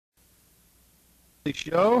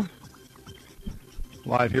Show.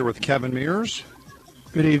 Live here with Kevin Mears.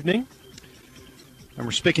 Good evening. And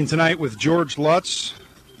we're speaking tonight with George Lutz,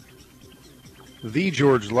 the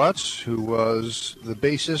George Lutz, who was the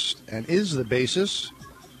bassist and is the basis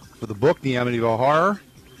for the book, The Amityville Horror.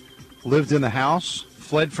 Lived in the house,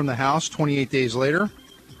 fled from the house 28 days later.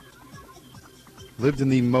 Lived in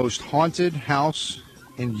the most haunted house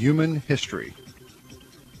in human history.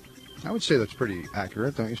 I would say that's pretty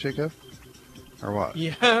accurate, don't you say, Kev? Or what?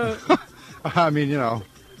 Yeah. I mean, you know,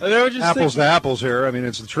 apples to apples here. I mean,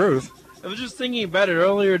 it's the truth. I was just thinking about it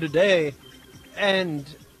earlier today, and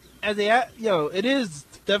it is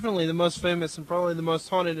definitely the most famous and probably the most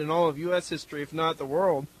haunted in all of U.S. history, if not the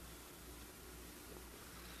world.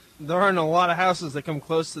 There aren't a lot of houses that come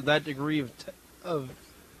close to that degree of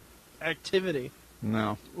activity.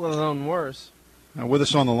 No. Let alone worse. Now, with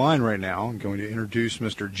us on the line right now, I'm going to introduce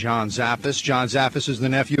Mr. John Zaffis. John Zaffis is the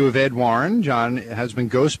nephew of Ed Warren. John has been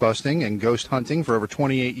ghost busting and ghost hunting for over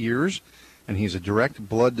 28 years, and he's a direct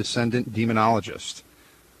blood descendant demonologist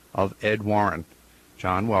of Ed Warren.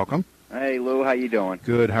 John, welcome. Hey, Lou, how you doing?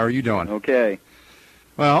 Good. How are you doing? Okay.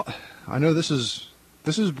 Well, I know this is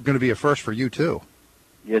going to be a first for you too.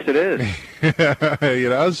 Yes, it is.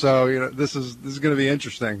 This is going to be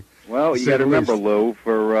interesting. Well, you got to remember, Lou,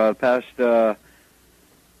 for the past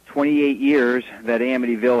 28 years that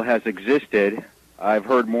Amityville has existed, I've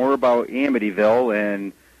heard more about Amityville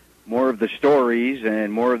and more of the stories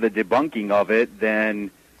and more of the debunking of it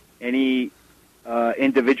than any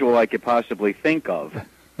individual I could possibly think of.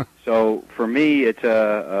 So for me, it's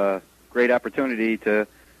a great opportunity to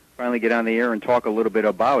finally get on the air and talk a little bit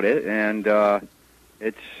about it, and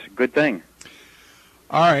it's a good thing.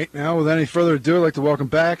 All right. Now, without any further ado, I'd like to welcome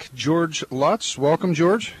back George Lutz. Welcome,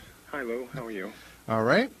 George. Hi, Lou. How are you? All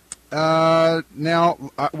right. Now,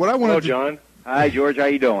 what I wanted Hello, John. Hi, George. How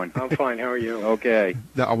you doing? I'm fine. How are you? Okay.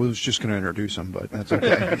 I was just going to introduce him, but that's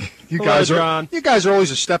okay. You John. guys are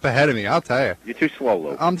always a step ahead of me, I'll tell you. You're too slow,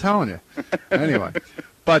 Lou. I'm telling you. Anyway.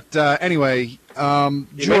 But anyway, You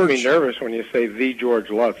George... make me nervous when you say the George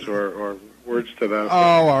Lutz or words to that.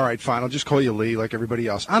 Oh, all right, fine. I'll just call you Lee like everybody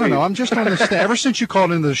else. I don't know. I'm just on the stand. Ever since you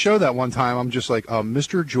called into the show that one time, I'm just like,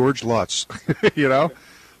 Mr. George Lutz, you know?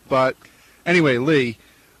 But anyway, Lee,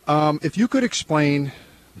 if you could explain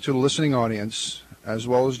to the listening audience, as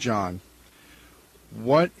well as John,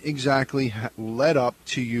 what exactly led up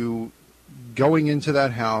to you going into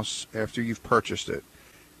that house after you've purchased it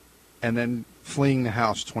and then fleeing the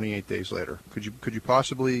house 28 days later. Could you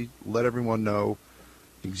possibly let everyone know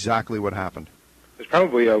exactly what happened? There's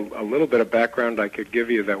probably a little bit of background I could give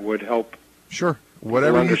you that would help. Sure.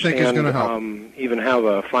 Whatever you think is going to help. Even how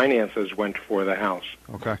the finances went for the house.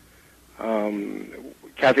 Okay.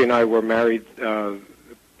 Kathy and I were married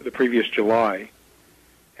the previous July,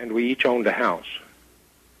 and we each owned a house.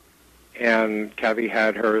 And Kathy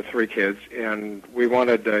had her 3 kids, and we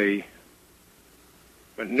wanted a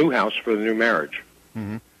new house for the new marriage.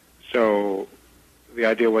 Mm-hmm. So the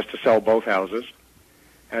idea was to sell both houses,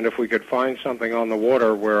 and if we could find something on the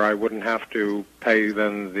water where I wouldn't have to pay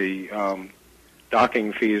then the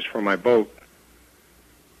docking fees for my boat,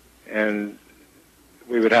 and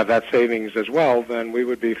we would have that savings as well, then we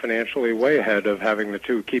would be financially way ahead of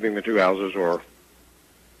keeping the 2 houses, or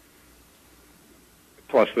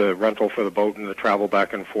plus the rental for the boat and the travel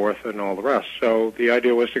back and forth and all the rest. So the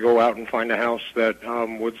idea was to go out and find a house that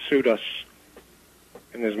would suit us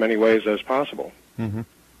in as many ways as possible.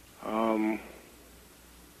 Mm-hmm.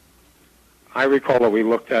 I recall that we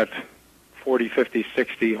looked at 40, 50,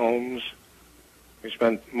 60 homes. We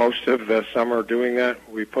spent most of the summer doing that.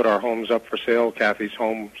 We put our homes up for sale. Kathy's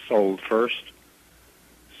home sold first.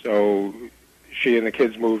 So she and the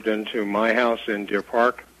kids moved into my house in Deer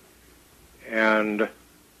Park. And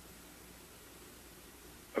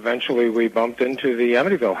eventually we bumped into the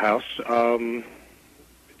Amityville house.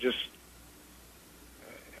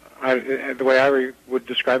 The way I would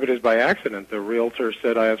describe it is by accident. The realtor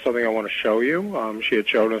said, I have something I want to show you. She had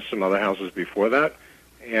shown us some other houses before that.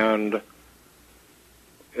 And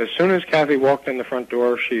as soon as Kathy walked in the front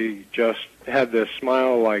door, she just had this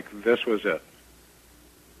smile like this was it.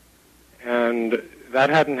 And that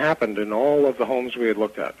hadn't happened in all of the homes we had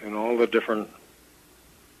looked at, in all the different...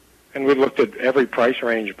 And we looked at every price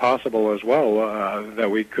range possible as well that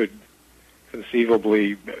we could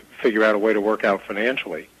conceivably figure out a way to work out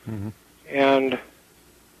financially. Mm-hmm. And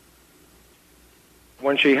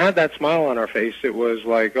when she had that smile on her face, it was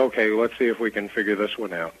like, okay, let's see if we can figure this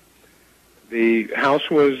one out. The house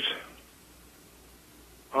was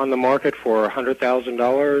on the market for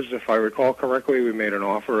 $100,000. If I recall correctly, we made an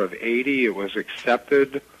offer of $80,000. It was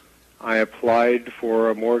accepted. I applied for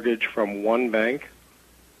a mortgage from one bank.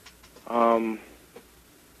 My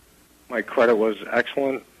credit was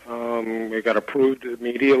excellent. We got approved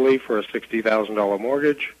immediately for a $60,000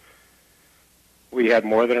 mortgage. We had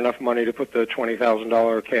more than enough money to put the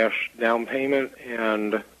 $20,000 cash down payment,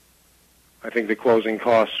 and I think the closing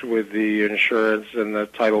costs with the insurance and the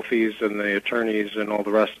title fees and the attorneys and all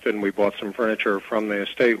the rest, and we bought some furniture from the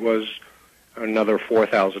estate, was another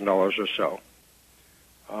 $4,000 or so.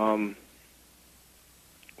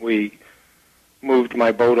 We moved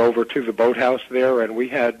my boat over to the boathouse there, and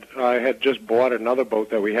I had just bought another boat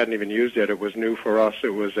that we hadn't even used yet. It was new for us. It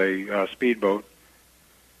was a speedboat.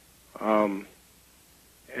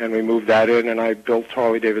 And we moved that in, and I built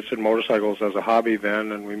Harley-Davidson motorcycles as a hobby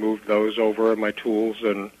then, and we moved those over, and my tools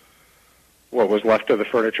and what was left of the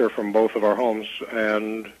furniture from both of our homes,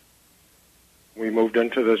 and we moved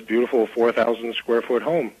into this beautiful 4,000-square-foot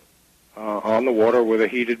home on the water with a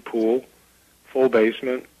heated pool, full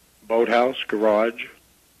basement, boathouse, garage,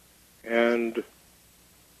 and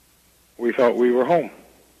we thought we were home.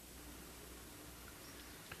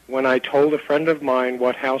 When I told a friend of mine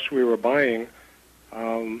what house we were buying,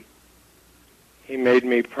 he made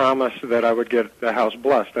me promise that I would get the house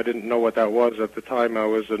blessed. I didn't know what that was at the time. I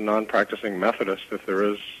was a non-practicing Methodist, if there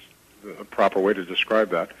is a proper way to describe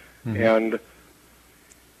that. Mm-hmm. And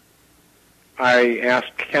I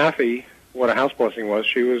asked Kathy what a house blessing was.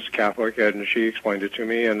 She was Catholic, and she explained it to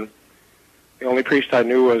me. And the only priest I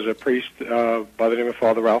knew was a priest by the name of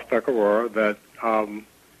Father Ralph Pecoraro that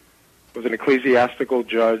was an ecclesiastical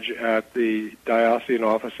judge at the diocesan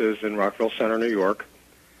offices in Rockville Center, New York.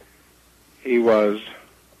 He was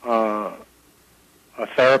a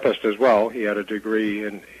therapist as well. He had a degree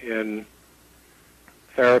in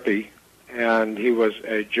therapy, and he was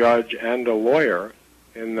a judge and a lawyer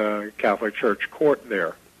in the Catholic Church court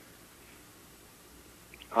there.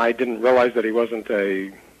 I didn't realize that he wasn't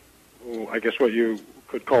I guess what you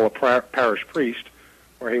could call a parish priest,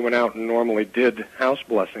 where he went out and normally did house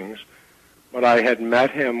blessings. But I had met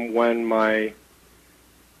him when my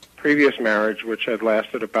previous marriage, which had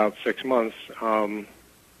lasted about 6 months,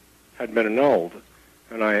 had been annulled.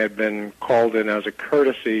 And I had been called in as a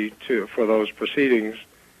courtesy for those proceedings,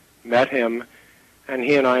 met him, and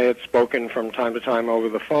he and I had spoken from time to time over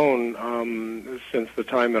the phone since the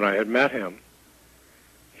time that I had met him.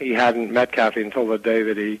 He hadn't met Kathy until the day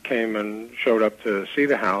that he came and showed up to see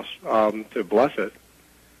the house, to bless it.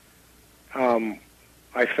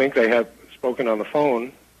 I think they had spoken on the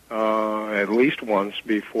phone at least once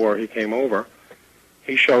before he came over.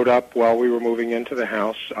 He showed up while we were moving into the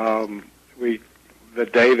house. The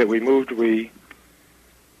day that we moved, we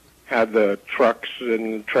had the trucks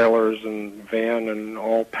and trailers and van and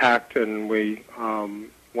all packed, and we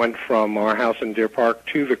went from our house in Deer Park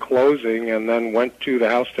to the closing and then went to the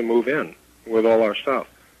house to move in with all our stuff.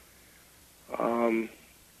 I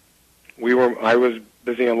was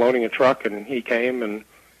busy unloading a truck, and he came, and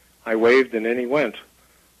I waved, and in he went.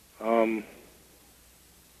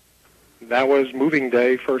 That was moving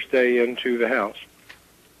day, first day into the house.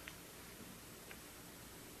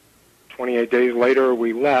 28 days later,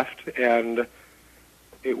 we left, and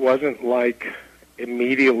it wasn't like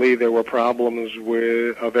immediately there were problems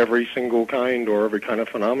of every single kind or every kind of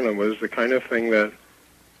phenomenon. It was the kind of thing that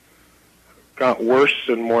got worse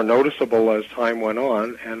and more noticeable as time went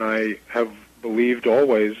on, and I have believed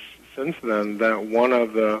always since then that one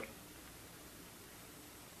of the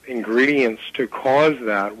ingredients to cause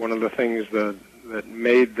that, one of the things that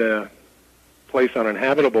made the place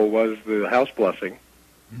uninhabitable, was the house blessing.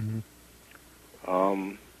 Mm-hmm.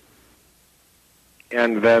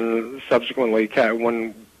 And then subsequently,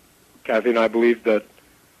 when Kathy and I believed that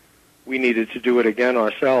we needed to do it again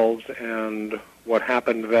ourselves, and what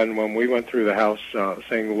happened then when we went through the house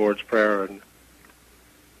saying the Lord's Prayer and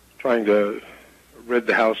trying to rid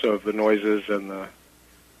the house of the noises and the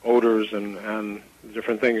odors and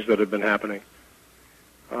different things that had been happening.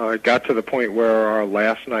 It got to the point where our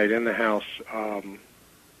last night in the house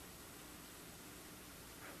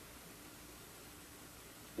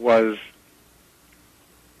was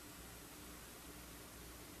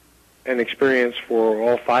an experience for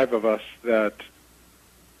all five of us that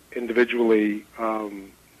individually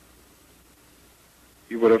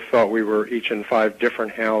you would have thought we were each in 5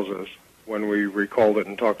 different houses when we recalled it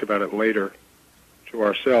and talked about it later to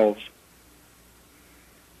ourselves.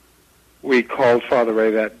 We called Father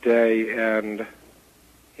Ray that day, and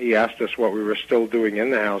he asked us what we were still doing in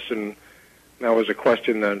the house, and that was a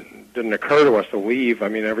question that didn't occur to us to leave. I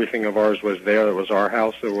mean, everything of ours was there. It was our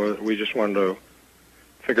house. We just wanted to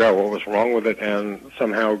figure out what was wrong with it and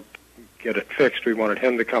somehow get it fixed. We wanted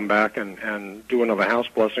him to come back and do another house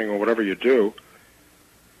blessing or whatever you do.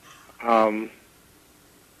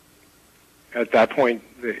 At that point,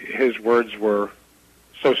 his words were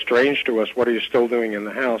so strange to us. What are you still doing in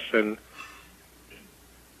the house? And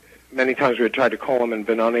many times we had tried to call him and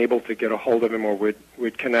been unable to get a hold of him, or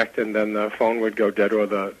we'd connect and then the phone would go dead, or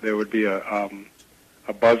there would be a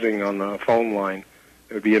buzzing on the phone line.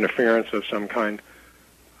 There would be interference of some kind.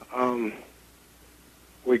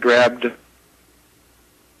 We grabbed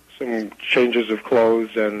some changes of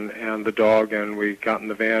clothes and the dog, and we got in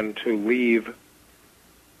the van to leave.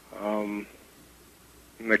 And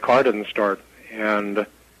the car didn't start, and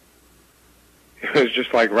it was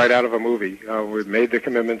just like right out of a movie. We'd made the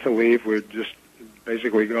commitment to leave. We'd just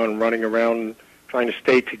basically gone running around trying to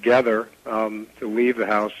stay together to leave the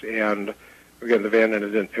house, and we got in the van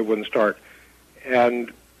and it wouldn't start.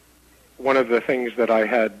 And one of the things that I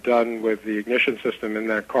had done with the ignition system in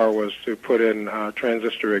that car was to put in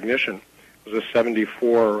transistor ignition. It was a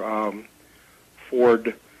 74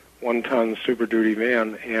 Ford one-ton Super Duty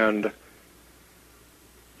van, and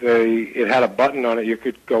it had a button on it. You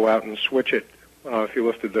could go out and switch it. If you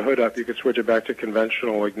lifted the hood up, you could switch it back to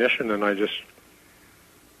conventional ignition, and I just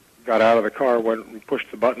got out of the car, went and pushed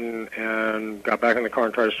the button, and got back in the car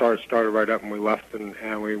and tried to start it. Started right up, and we left, and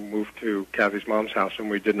we moved to Kathy's mom's house, and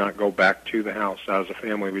we did not go back to the house. As a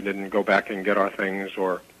family, we didn't go back and get our things,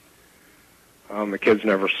 or the kids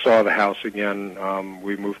never saw the house again.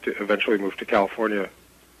 We eventually moved to California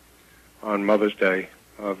on Mother's Day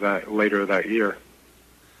later that year.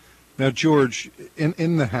 Now, George,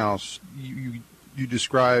 in the house, you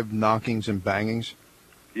described knockings and bangings.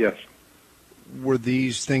 Yes. Were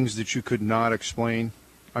these things that you could not explain?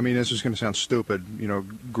 I mean, this is going to sound stupid,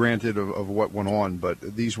 granted of what went on, but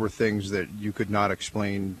these were things that you could not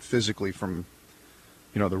explain physically from,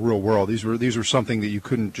 the real world. These were something that you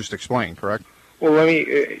couldn't just explain, correct? Well, let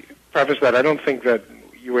me preface that. I don't think that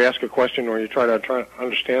you ask a question or you try to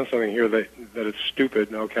understand something here that it's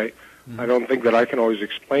stupid, okay? Mm-hmm. I don't think that I can always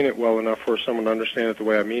explain it well enough for someone to understand it the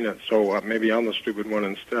way I mean it, so maybe I'm the stupid one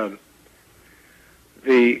instead.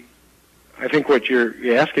 I think what you're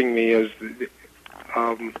asking me is the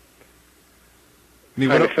kind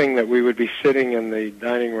of thing that we would be sitting in the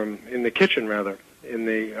dining room, in the kitchen rather.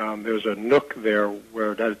 There's a nook there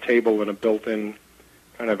where it had a table and a built-in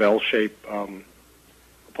kind of L-shaped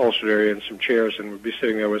upholstered area and some chairs, and we'd be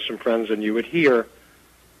sitting there with some friends, and you would hear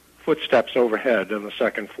footsteps overhead on the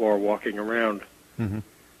second floor walking around. Mm-hmm.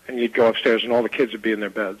 And you'd go upstairs, and all the kids would be in their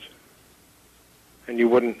beds. And you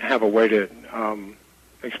wouldn't have a way to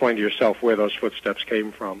explain to yourself where those footsteps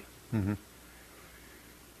came from. Mm-hmm.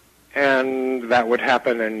 And that would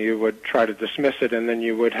happen, and you would try to dismiss it, and then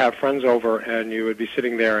you would have friends over, and you would be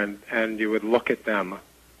sitting there, and you would look at them,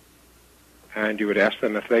 and you would ask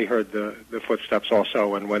them if they heard the footsteps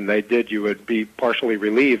also, and when they did, you would be partially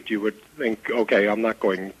relieved. You would think, okay, I'm not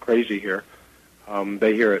going crazy here.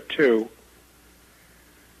 They hear it too.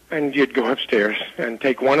 And you'd go upstairs and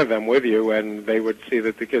take one of them with you, and they would see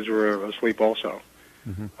that the kids were asleep also.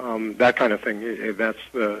 Mm-hmm. That kind of thing. That's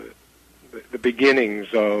the beginnings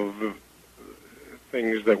of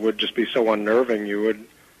things that would just be so unnerving. You would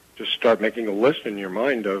just start making a list in your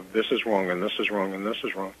mind of this is wrong and this is wrong and this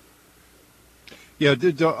is wrong. Yeah,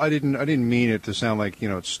 I didn't mean it to sound like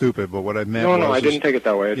it's stupid, but what I meant I didn't take it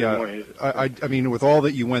that way. I mean, with all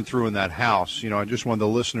that you went through in that house, I just wanted the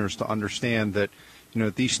listeners to understand that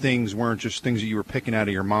these things weren't just things that you were picking out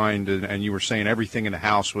of your mind, and you were saying everything in the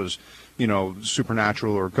house was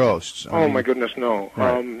supernatural or ghosts. I mean, my goodness, no.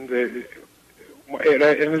 Right.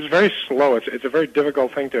 And it's very slow. It's a very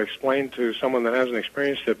difficult thing to explain to someone that hasn't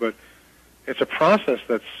experienced it, but it's a process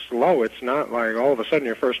that's slow. It's not like all of a sudden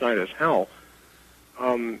your first night is hell.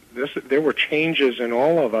 There were changes in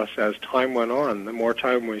all of us as time went on, the more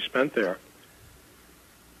time we spent there.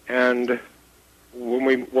 And when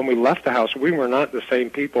we left the house, we were not the same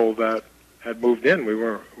people that had moved in. We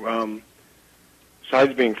were,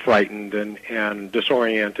 besides being frightened and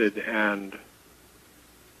disoriented and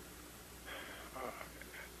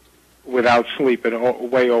without sleep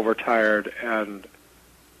and way overtired, and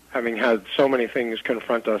having had so many things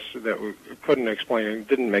confront us that we couldn't explain and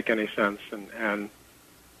didn't make any sense, and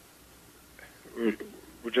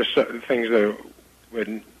were just things that we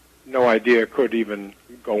had no idea could even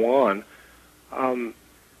go on.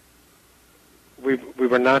 We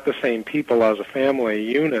were not the same people as a family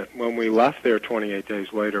unit when we left there 28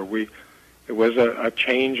 days later. It was a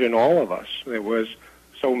change in all of us. It was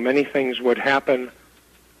so many things would happen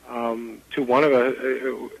to one of us.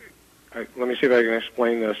 Let me see if I can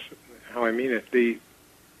explain this how I mean it.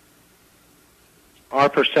 Our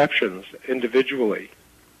perceptions individually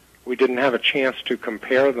we didn't have a chance to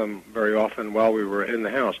compare them very often while we were in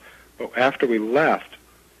the house. But after we left,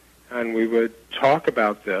 and we would talk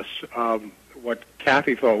about this, what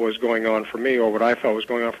Kathy thought was going on for me, or what I felt was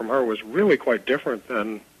going on from her, was really quite different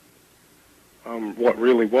than what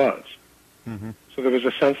really was. Mm-hmm. So there was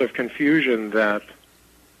a sense of confusion that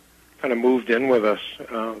kind of moved in with us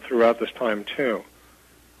throughout this time too.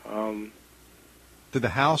 Did the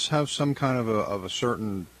house have some kind of a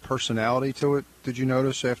certain personality to it? Did you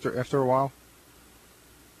notice after a while?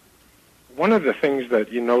 One of the things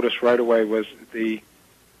that you noticed right away was the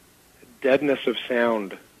deadness of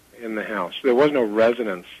sound in the house. There was no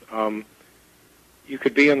resonance. You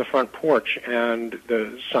could be on the front porch and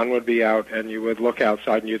the sun would be out and you would look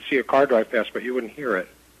outside and you'd see a car drive past, but you wouldn't hear it.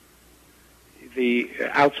 The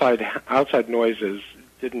outside noises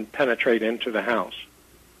didn't penetrate into the house.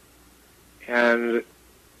 And,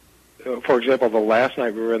 for example, the last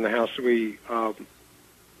night we were in the house,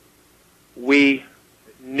 we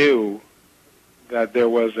knew that there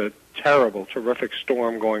was a terrible, terrific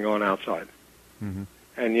storm going on outside. Mm-hmm.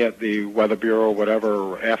 And yet the Weather Bureau,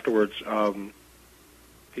 whatever, afterwards,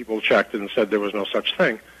 people checked and said there was no such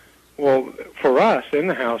thing. Well, for us in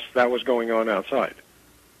the house, that was going on outside.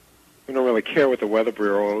 We don't really care what the Weather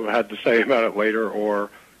Bureau had to say about it later, or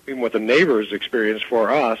even what the neighbors experienced. For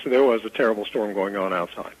us, there was a terrible storm going on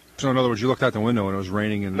outside. So in other words, you looked out the window and it was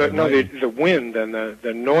raining and the wind and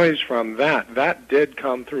the noise from that did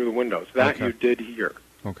come through the windows. That Okay. You did hear.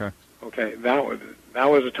 Okay. Okay, that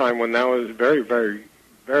was a time when that was very, very,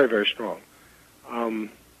 very, very strong.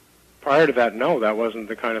 Prior to that, no, that wasn't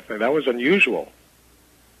the kind of thing. That was unusual.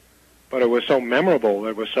 But it was so memorable.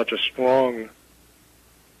 It was such a strong,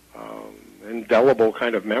 indelible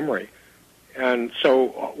kind of memory. And so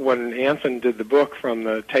when Anson did the book from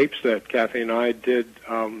the tapes that Kathy and I did,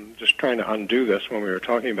 just trying to undo this when we were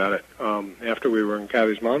talking about it, after we were in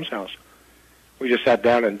Kathy's mom's house, we just sat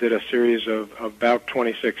down and did a series of about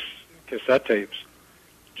 26 cassette tapes,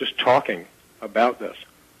 just talking about this.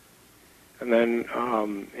 And then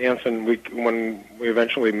Anson, when we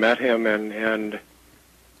eventually met him and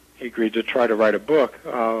he agreed to try to write a book,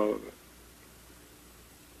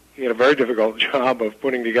 he had a very difficult job of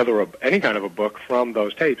putting together any kind of a book from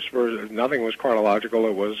those tapes. Nothing was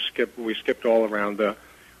chronological. We skipped all around.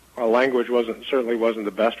 Our language certainly wasn't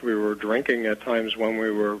the best. We were drinking at times when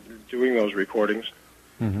we were doing those recordings.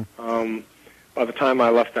 Mm-hmm. By the time I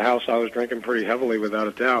left the house, I was drinking pretty heavily, without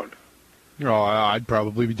a doubt. Oh, I'd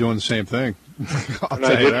probably be doing the same thing. And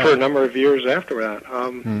I did for a number of years after that.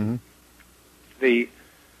 Mm-hmm. The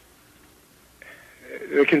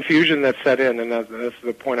confusion that set in, and that's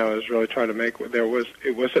the point I was really trying to make. It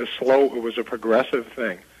was a progressive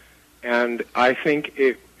thing, and I think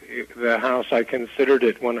the house, I considered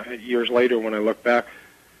it years later when I look back.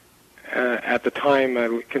 At the time,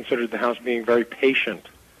 I considered the house being very patient.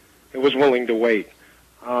 It was willing to wait.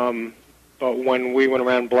 But when we went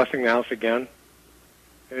around blessing the house again,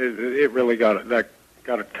 it really got it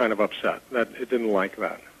kind of upset. That it didn't like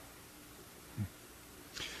that.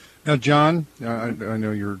 Now, John, I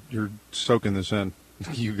know you're soaking this in.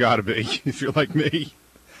 You got to be, if you're like me.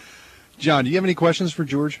 John, do you have any questions for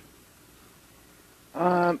George?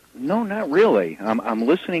 No, not really. I'm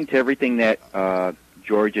listening to everything that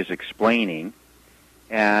George is explaining,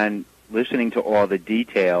 and listening to all the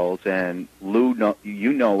details. And Lou,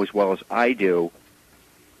 you know as well as I do,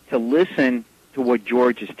 to listen to what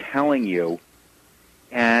George is telling you,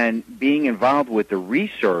 and being involved with the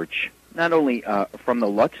research. Not only from the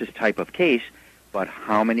Lutz's type of case, but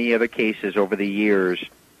how many other cases over the years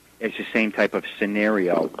it's the same type of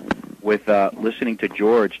scenario. With listening to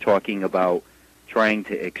George talking about trying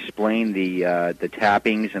to explain the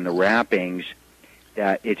tappings and the rappings,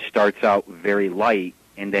 that it starts out very light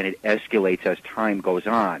and then it escalates as time goes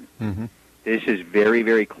on. Mm-hmm. This is very,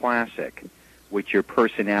 very classic with your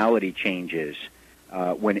personality changes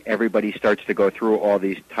when everybody starts to go through all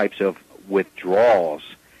these types of withdrawals.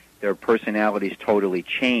 Their personalities totally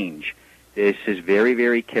change. This is very,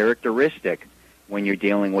 very characteristic when you're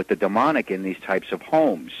dealing with the demonic in these types of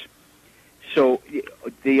homes. So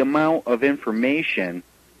the amount of information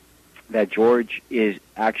that George is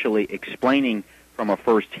actually explaining from a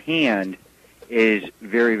first hand is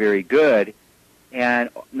very, very good. And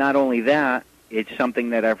not only that, it's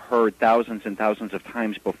something that I've heard thousands and thousands of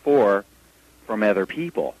times before from other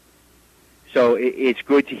people. So it's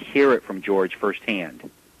good to hear it from George firsthand.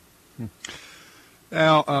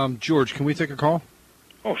 Now, George, can we take a call?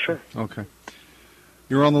 Oh, sure. Okay.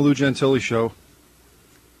 You're on the Lou Gentile show.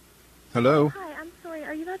 Hello. Hi, I'm sorry.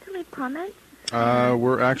 Are you allowed to leave comments?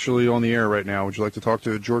 We're actually on the air right now. Would you like to talk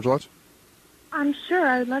to George Lutz? I'm sure.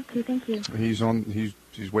 I would love to. Thank you. He's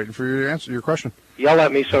She's waiting for you to answer your question. Yell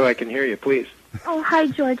at me so I can hear you, please. Oh, hi,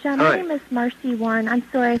 George. My Hi. name is Marcy Warren. I'm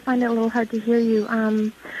sorry, I find it a little hard to hear you.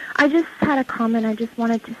 I just had a comment. I just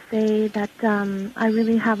wanted to say that I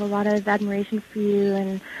really have a lot of admiration for you,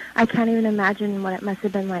 and I can't even imagine what it must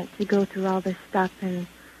have been like to go through all this stuff. And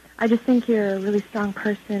I just think you're a really strong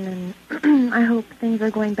person, and I hope things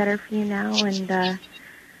are going better for you now. And I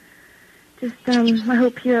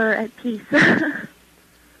hope you're at peace.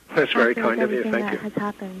 That's very after kind of you. everything Thank that you. has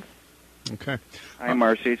happened. Okay. Hi,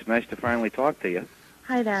 Marcy. It's nice to finally talk to you.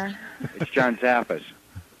 Hi there. It's John Zaffis.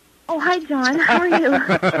 Oh, hi, John. How are you?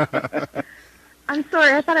 I'm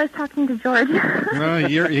sorry. I thought I was talking to George. No,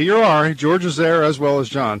 you are. George is there as well as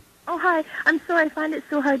John. Oh, hi. I'm sorry. I find it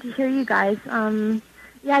so hard to hear you guys.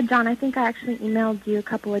 Yeah, John, I think I actually emailed you a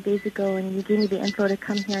couple of days ago, and you gave me the info to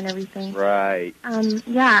come here and everything. Right.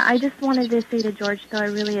 Yeah, I just wanted to say to George, though, I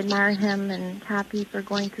really admire him and Kathy for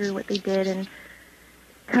going through what they did and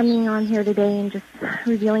coming on here today and just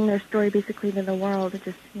revealing their story basically to the world. It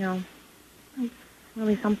just, it's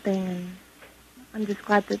really something, and I'm just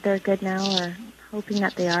glad that they're good now, or hoping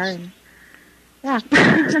that they are, and yeah.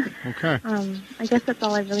 Okay. I guess that's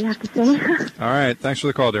all I really have to say. All right. Thanks for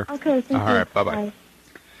the call, dear. Okay, thank you. All right. Bye-bye. Bye.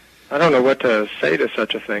 I don't know what to say to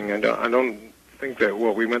such a thing. I don't think that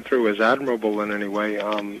what we went through is admirable in any way.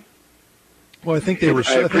 Well, I think they I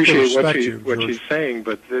respect appreciate what George. she's saying,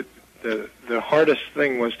 but the hardest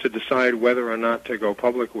thing was to decide whether or not to go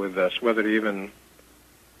public with this, whether to even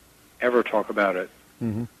ever talk about it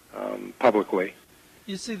publicly.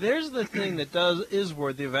 You see, there's the thing that is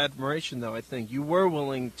worthy of admiration, though, I think. You were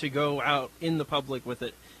willing to go out in the public with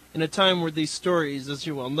it in a time where these stories, as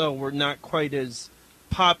you well know, were not quite as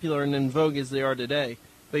popular and in vogue as they are today.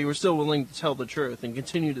 But you were still willing to tell the truth and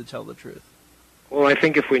continue to tell the truth. Well, I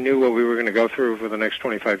think if we knew what we were going to go through for the next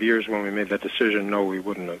 25 years when we made that decision, no, we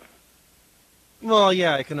wouldn't have. Well,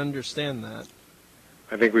 yeah, I can understand that.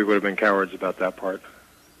 I think we would have been cowards about that part.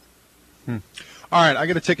 All right, I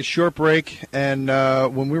got to take a short break, and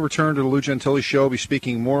when we return to the Lou Gentile Show, I'll be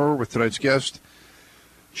speaking more with tonight's guest,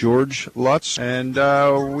 George Lutz, and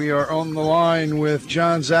we are on the line with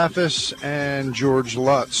John Zaffis and George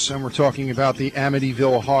Lutz, and we're talking about the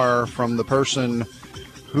Amityville Horror from the person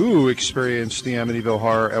who experienced the Amityville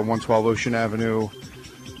Horror at 112 Ocean Avenue,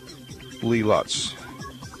 Lee Lutz.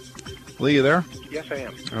 Lee, you there? Yes, I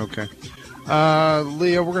am. Okay.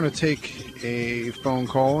 Leah, we're going to take a phone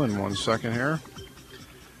call in 1 second here.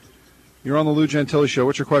 You're on the Lou Gentile Show.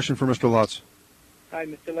 What's your question for Mr. Lutz? Hi,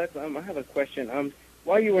 Mr. Lutz. I have a question.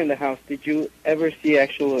 While you were in the house, did you ever see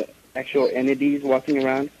actual entities walking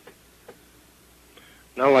around?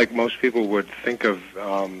 Not like most people would think of,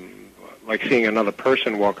 like seeing another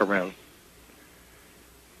person walk around.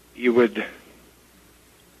 You would,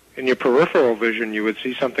 in your peripheral vision, you would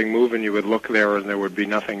see something move and you would look there and there would be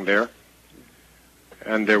nothing there.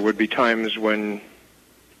 And there would be times when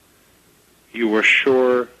you were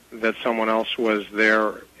sure that someone else was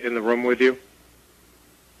there in the room with you,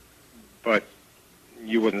 but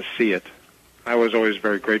you wouldn't see it. I was always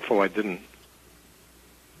very grateful I didn't.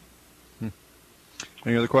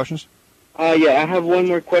 Any other questions? Yeah, I have one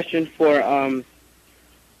more question for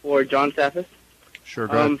John Zaffis. Sure,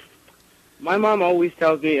 go ahead. My mom always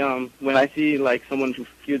tells me when I see like someone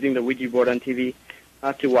using the Ouija board on TV,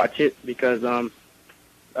 not to watch it because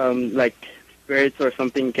like spirits or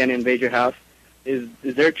something can invade your house. Is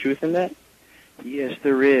there truth in that? Yes,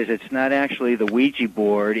 there is. It's not actually the Ouija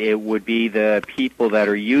board. It would be the people that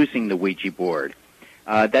are using the Ouija board.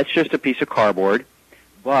 That's just a piece of cardboard.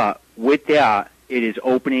 But with that, it is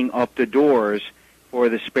opening up the doors for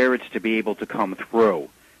the spirits to be able to come through.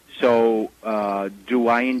 So do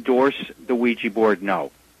I endorse the Ouija board?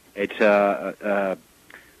 No. It's a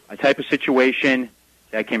type of situation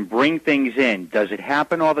that can bring things in. Does it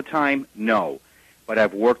happen all the time? No. But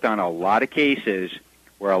I've worked on a lot of cases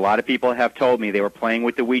where a lot of people have told me they were playing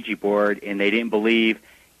with the Ouija board and they didn't believe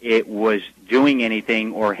it was doing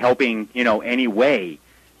anything or helping, any way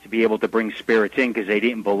to be able to bring spirits in because they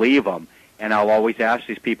didn't believe them. And I'll always ask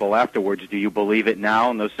these people afterwards, do you believe it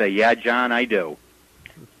now? And they'll say, yeah, John, I do.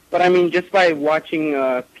 But I mean, just by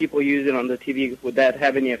watching people use it on the TV, would that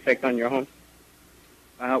have any effect on your home?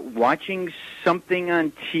 Watching something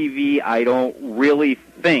on TV, I don't really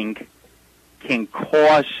think can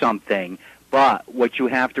cause something, but what you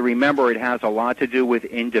have to remember, it has a lot to do with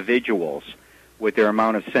individuals, with their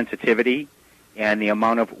amount of sensitivity and the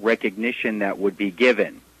amount of recognition that would be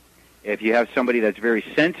given. If you have somebody that's very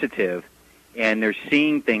sensitive and they're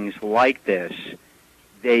seeing things like this,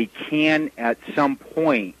 they can at some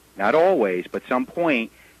point, not always, but some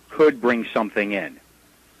point, could bring something in.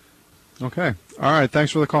 Okay. All right.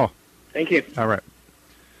 Thanks for the call. Thank you. All right.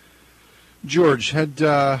 George,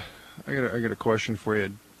 I got a question for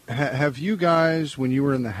you. Have you guys, when you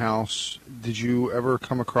were in the house, did you ever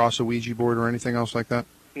come across a Ouija board or anything else like that?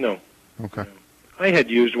 No. Okay. I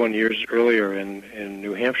had used one years earlier in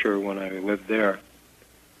New Hampshire when I lived there.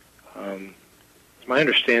 It's my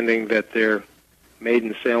understanding that they're made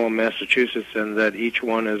in Salem, Massachusetts, and that each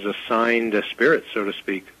one is assigned a spirit, so to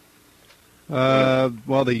speak.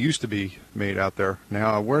 Well, they used to be made out there.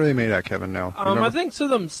 Now, where are they made at, Kevin? Now, I think some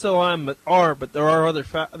of them still are, but there are other.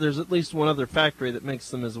 There's at least one other factory that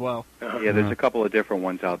makes them as well. Yeah, there's a couple of different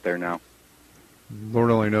ones out there now.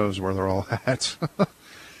 Lord only knows where they're all at.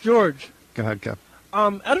 George, go ahead, Kev.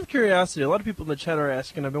 Out of curiosity, a lot of people in the chat are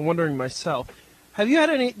asking. I've been wondering myself. Did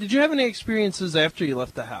you have any experiences after you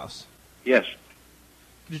left the house? Yes.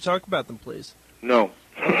 Could you talk about them, please? No.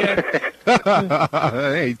 Okay.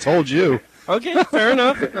 Hey, he told you. Okay, fair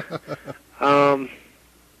enough. I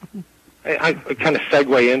kind of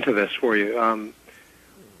segue into this for you.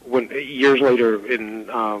 When years later, in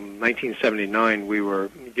 1979, we were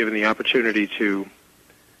given the opportunity to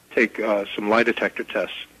take some lie detector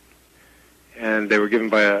tests, and they were given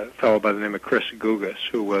by a fellow by the name of Chris Gugas,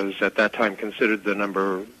 who was at that time considered the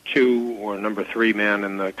number 2 or number 3 man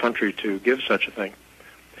in the country to give such a thing.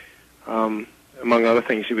 Among other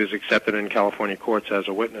things, he was accepted in California courts as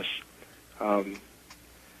a witness. And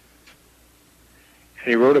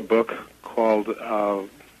he wrote a book called, I'm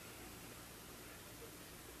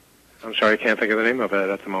sorry, I can't think of the name of it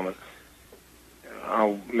at the moment.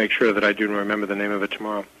 I'll make sure that I do remember the name of it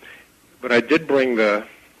tomorrow. But I did bring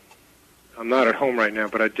I'm not at home right now,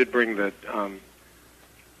 but I did bring the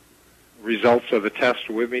results of the test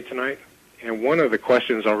with me tonight. And one of the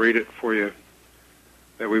questions, I'll read it for you,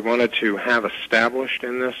 that we wanted to have established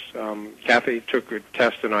in this. Kathy took a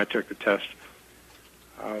test and I took the test.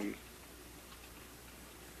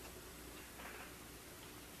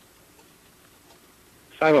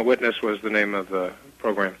 Silent Witness was the name of the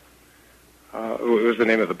program. It was the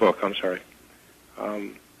name of the book, I'm sorry.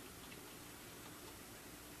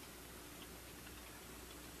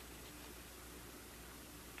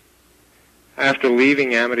 After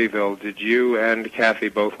leaving Amityville, did you and Kathy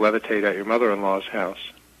both levitate at your mother-in-law's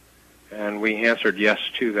house? And we answered yes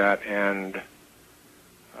to that, and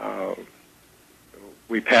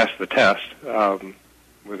we passed the test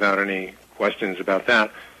without any questions about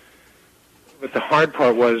that. But the hard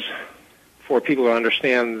part was for people to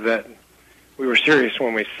understand that we were serious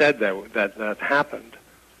when we said that happened.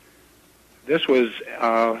 This was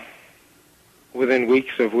within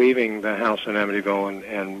weeks of leaving the house in Amityville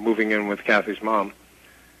and moving in with Kathy's mom.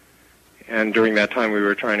 And during that time, we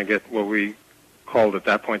were trying to get what we called at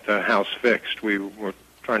that point the house fixed. We were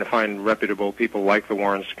trying to find reputable people like the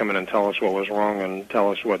Warrens to come in and tell us what was wrong and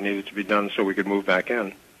tell us what needed to be done so we could move back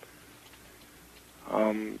in.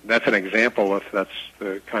 That's an example if that's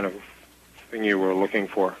the kind of thing you were looking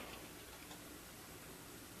for.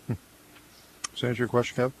 Does that answer your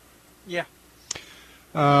question, Kev? Yeah.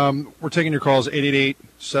 We're taking your calls,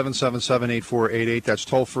 888-777-8488. That's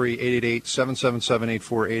toll-free,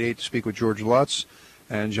 888-777-8488 to speak with George Lutz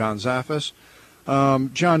and John Zaffis.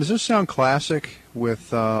 John, does this sound classic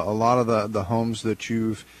with a lot of the homes that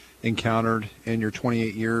you've encountered in your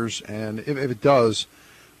 28 years? And if it does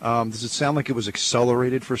it sound like it was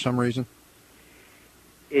accelerated for some reason?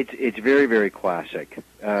 It's very, very classic.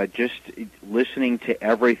 Just listening to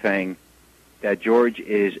everything that George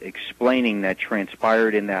is explaining that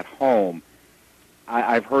transpired in that home,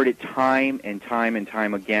 I've heard it time and time and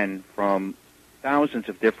time again from thousands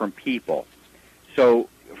of different people. So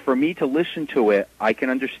for me to listen to it, I can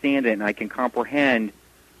understand it and I can comprehend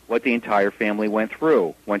what the entire family went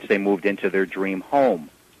through once they moved into their dream home.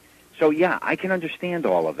 So yeah, I can understand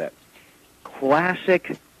all of it.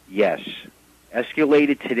 Classic, yes.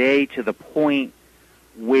 Escalated today to the point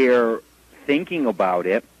where thinking about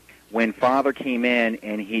it, when Father came in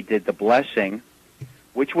and he did the blessing,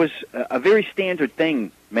 which was a very standard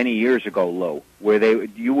thing many years ago, Lou, where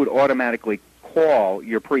you would automatically call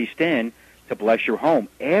your priest in to bless your home.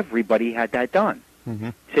 Everybody had that done.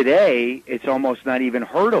 Mm-hmm. Today, it's almost not even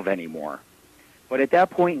heard of anymore. But at that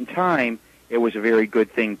point in time, it was a very good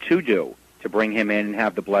thing to do, to bring him in and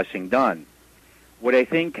have the blessing done. What I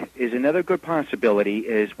think is another good possibility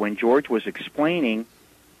is when George was explaining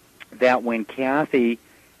that when Kathy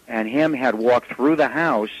and him had walked through the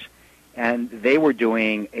house and they were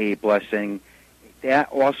doing a blessing, that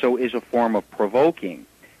also is a form of provoking.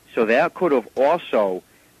 So that could have also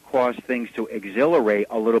caused things to exhilarate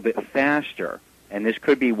a little bit faster, and this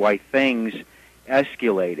could be why things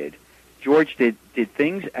escalated. George, did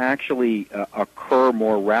things actually occur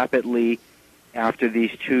more rapidly after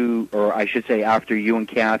these two, or I should say after you and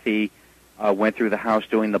Kathy went through the house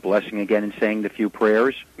doing the blessing again and saying the few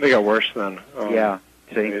prayers. They got worse then. Yeah.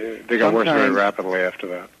 See, they got worse very rapidly after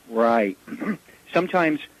that. Right.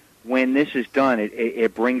 Sometimes when this is done,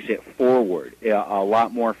 it brings it forward a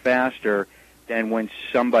lot more faster than when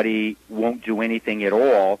somebody won't do anything at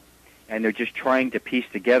all, and they're just trying to piece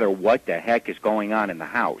together what the heck is going on in the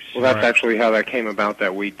house. Well, that's actually how that came about,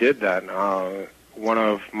 that we did that. One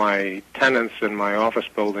of my tenants in my office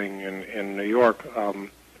building in New York,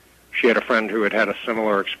 she had a friend who had had a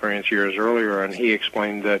similar experience years earlier, and he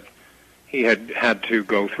explained that he had to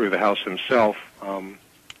go through the house himself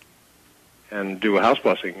and do a house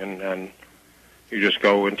blessing. And you just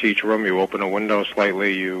go into each room, you open a window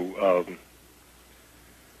slightly, you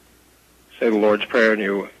say the Lord's Prayer, and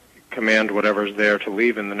you command whatever's there to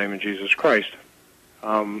leave in the name of Jesus Christ.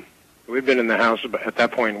 We've been in the house at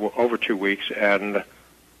that point over 2 weeks, and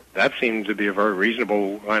that seemed to be a very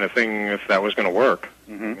reasonable kind of thing if that was going to work.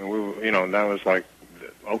 Mm-hmm. And that was like,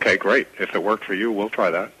 okay, great. If it worked for you, we'll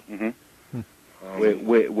try that.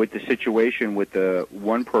 Mm-hmm. With the situation with the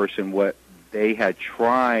one person, what they had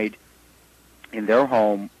tried in their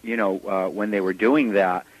home, when they were doing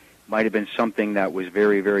that, might have been something that was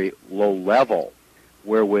very, very low level,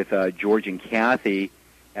 where with George and Kathy,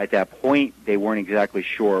 at that point, they weren't exactly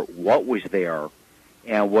sure what was there,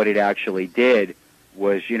 and what it actually did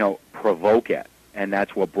was, provoke it, and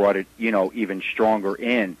that's what brought it, even stronger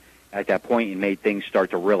in at that point and made things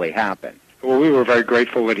start to really happen. Well, we were very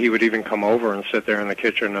grateful that he would even come over and sit there in the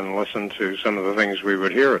kitchen and listen to some of the things we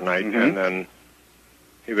would hear at night, Mm-hmm. and then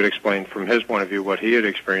he would explain from his point of view what he had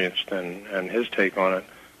experienced and his take on it.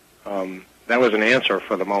 That was an answer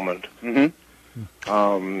for the moment. Mm-hmm.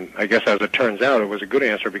 I guess as it turns out, it was a good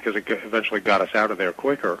answer because it eventually got us out of there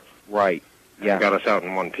quicker. Right. Yeah. Got us out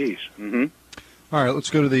in one piece. Mm-hmm. All right, let's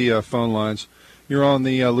go to the phone lines. You're on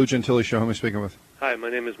the Lou Gentile show. Who am I speaking with? Hi,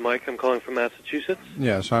 my name is Mike. I'm calling from Massachusetts.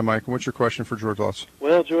 Yes, hi, Mike. What's your question for George Lutz?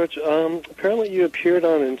 Well, George, apparently you appeared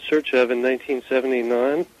on In Search Of in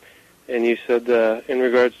 1979, and you said in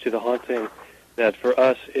regards to the haunting that for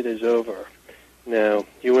us it is over. Now,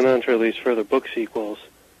 you went on to release further book sequels,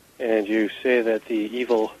 and you say that the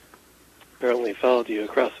evil apparently followed you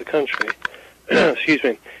across the country. Excuse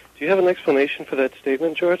me. Do you have an explanation for that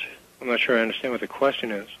statement, George? I'm not sure I understand what the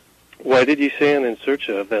question is. Why did you say on In Search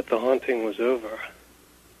Of that the haunting was over?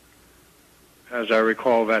 As I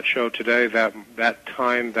recall that show today, that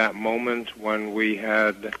time, that moment when we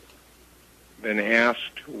had been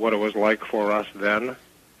asked what it was like for us then,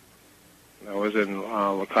 that was in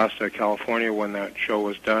La Costa, California, when that show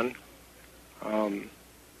was done.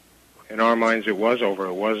 In our minds, it was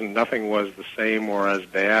over. Nothing was the same or as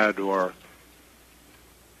bad or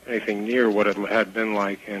anything near what it had been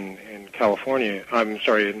like in California. I'm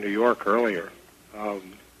sorry, in New York earlier.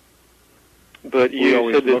 But you we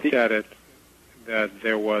always said that looked at it that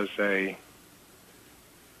there was we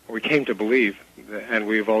came to believe, and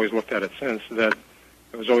we've always looked at it since, that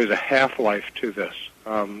there was always a half-life to this.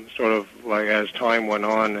 Sort of like as time went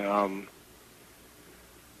on,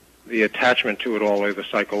 the attachment to it all, either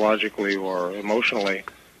psychologically or emotionally,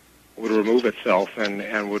 would remove itself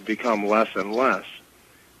and would become less and less.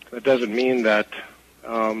 That doesn't mean that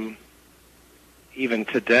even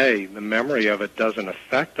today the memory of it doesn't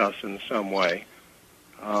affect us in some way.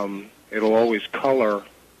 It'll always color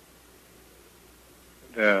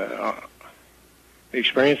the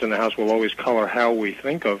experience in the house will always color how we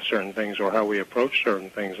think of certain things or how we approach certain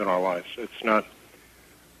things in our lives. It's not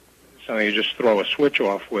something you just throw a switch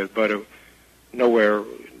off with, but no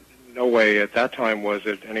way at that time was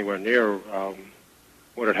it anywhere near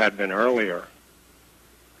what it had been earlier.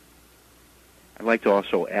 I'd like to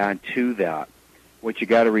also add to that, what you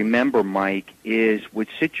got to remember, Mike, is with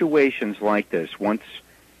situations like this, once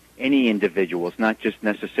any individuals, not just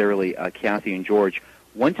necessarily Kathy and George,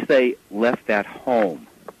 once they left that home,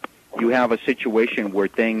 you have a situation where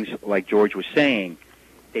things, like George was saying,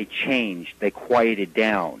 they changed, they quieted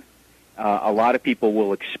down. A lot of people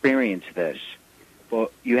will experience this,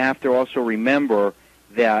 but you have to also remember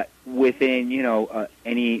that within,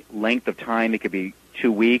 any length of time, it could be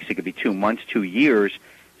 2 weeks, it could be 2 months, 2 years,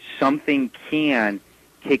 something can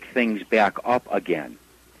kick things back up again.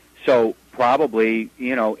 So probably,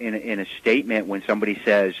 in a statement when somebody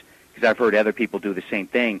says, because I've heard other people do the same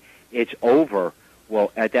thing, it's over.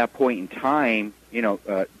 Well, at that point in time,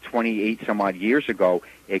 28 some odd years ago,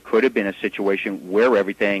 it could have been a situation where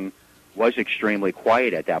everything was extremely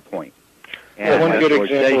quiet at that point. And one good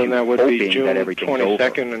example in that would be June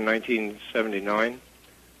 22nd in 1979.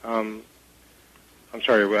 I'm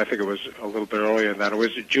sorry, I think it was a little bit earlier than that. It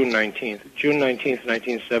was June 19th. June 19th,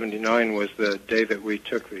 1979 was the day that we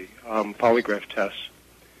took the polygraph tests.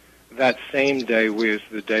 that same day was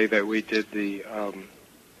the day that we did the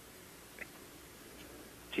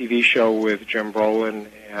TV show with Jim Brolin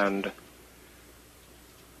and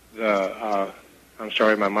I'm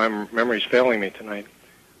sorry, my memory's failing me tonight.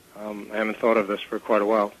 I haven't thought of this for quite a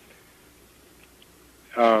while.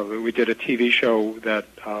 We did a TV show that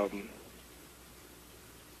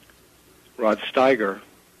Rod Steiger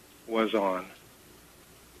was on,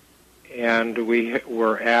 and we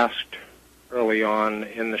were asked early on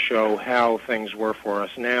in the show how things were for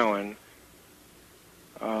us now, and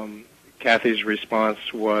Kathy's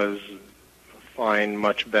response was fine,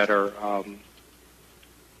 much better.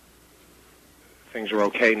 Things are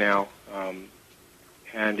okay now.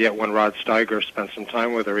 And yet when Rod Steiger spent some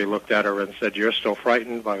time with her, he looked at her and said, "You're still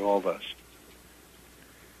frightened by all this."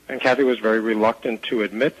 And Kathy was very reluctant to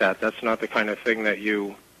admit that. That's not the kind of thing that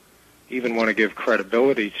you even want to give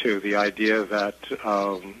credibility to, the idea that,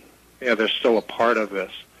 there's still a part of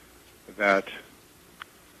this that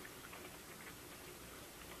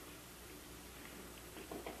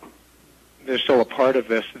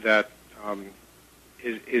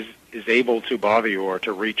is able to bother you or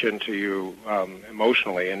to reach into you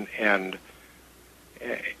emotionally, and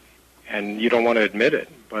you don't want to admit it.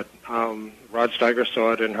 But Rod Steiger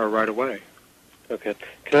saw it in her right away. Okay.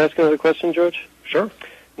 Can I ask another question, George? Sure.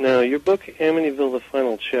 Now, your book, Amityville, the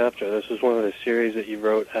Final Chapter, this was one of the series that you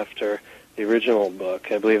wrote after the original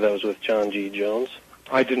book. I believe that was with John G. Jones.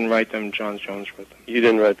 I didn't write them. John Jones wrote them. You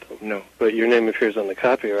didn't write them? No. But your name appears on the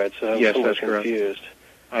copyright, so I'm somewhat confused.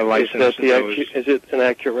 I licensed those. Is it an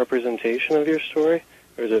accurate representation of your story,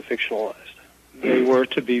 or is it fictionalized? They were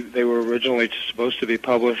originally supposed to be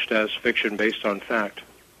published as fiction based on fact.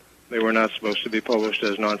 They were not supposed to be published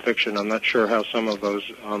as nonfiction. I'm not sure how some of those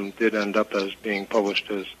did end up as being published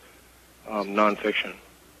as nonfiction.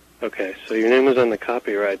 Okay, so your name was on the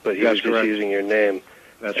copyright, but he was just using your name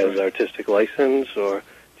as artistic license, or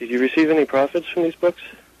did you receive any profits from these books?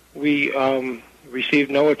 We received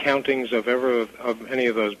no accountings of any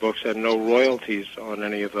of those books, and no royalties on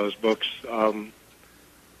any of those books.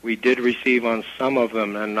 We did receive on some of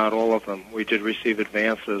them, and not all of them. We did receive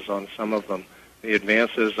advances on some of them. The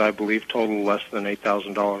advances, I believe, total less than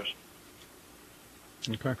 $8,000.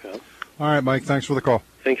 Okay. All right, Mike, thanks for the call.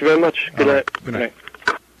 Thank you very much. Good night. Good night.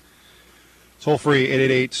 Toll free,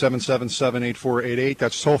 888-777-8488.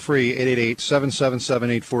 That's toll free,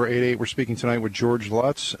 888-777-8488. We're speaking tonight with George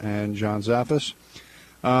Lutz and John Zaffis.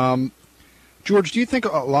 George, do you think a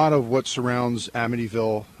lot of what surrounds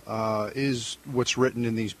Amityville is what's written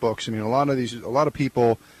in these books? I mean, a lot of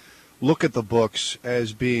people look at the books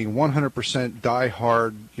as being 100%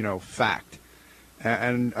 die-hard, fact.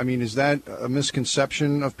 And I mean, is that a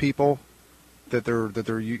misconception of people that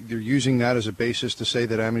they're using that as a basis to say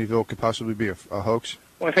that Amityville could possibly be a hoax?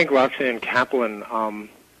 Well, I think Roxanne Kaplan,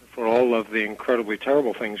 for all of the incredibly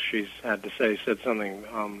terrible things she's had to say, said something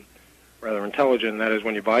rather intelligent. That is,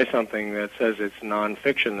 when you buy something that says it's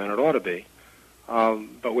nonfiction, then it ought to be.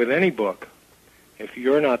 But with any book, if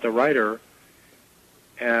you're not the writer,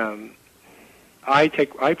 I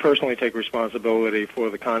personally take responsibility for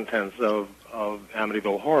the contents of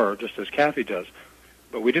Amityville Horror, just as Kathy does.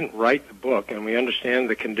 But we didn't write the book, and we understand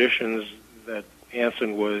the conditions that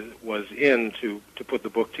Anson was in to put the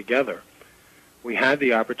book together. We had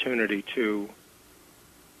the opportunity to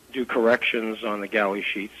do corrections on the galley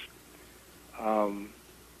sheets. What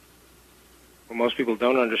most people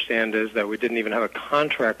don't understand is that we didn't even have a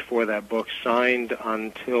contract for that book signed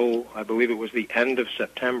until, I believe it was the end of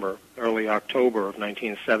September, early October of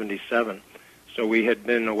 1977. So we had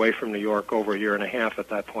been away from New York over a year and a half at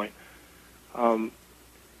that point.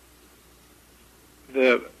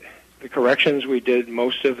 The corrections we did,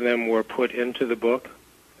 most of them were put into the book.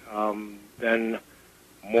 Then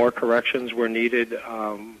more corrections were needed.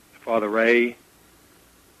 Father Ray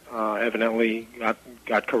evidently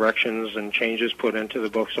got corrections and changes put into the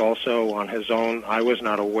books also on his own. I was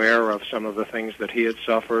not aware of some of the things that he had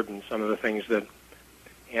suffered and some of the things that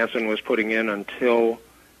Anson was putting in until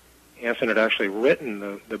Anson had actually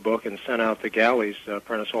written the book and sent out the galleys.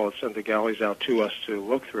 Prentice Hall had sent the galleys out to us to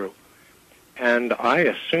look through. And I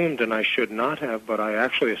assumed, and I should not have, but I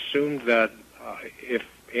actually assumed that if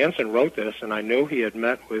Anson wrote this, and I knew he had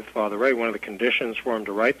met with Father Ray, one of the conditions for him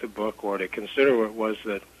to write the book or to consider it was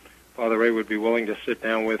that Father Ray would be willing to sit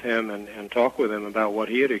down with him and talk with him about what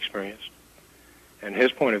he had experienced and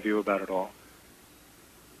his point of view about it all.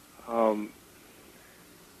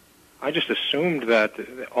 I just assumed that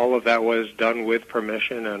all of that was done with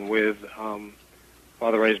permission and with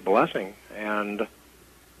Father Ray's blessing, and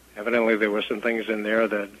evidently there were some things in there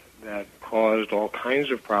that caused all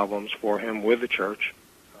kinds of problems for him with the church.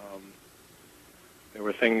 There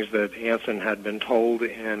were things that Anson had been told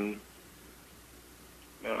on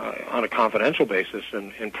a confidential basis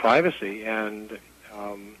and in privacy, and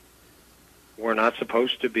were not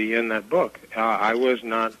supposed to be in that book. I was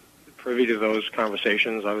not privy to those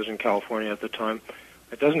conversations. I was in California at the time.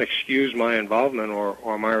 It doesn't excuse my involvement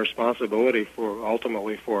or my responsibility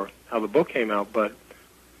ultimately for how the book came out, but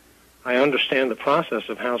I understand the process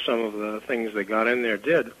of how some of the things that got in there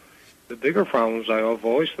did. The bigger problems I've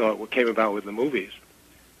always thought came about with the movies.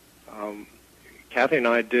 Kathy and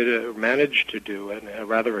I managed to do a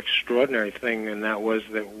rather extraordinary thing, and that was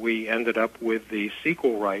that we ended up with the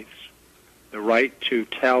sequel rights, the right to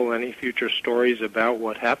tell any future stories about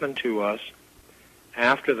what happened to us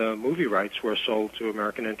after the movie rights were sold to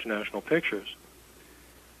American International Pictures.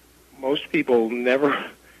 Most people never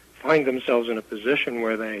find themselves in a position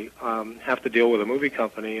where they have to deal with a movie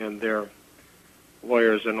company and their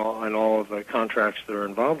lawyers and all of the contracts that are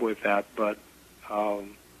involved with that, but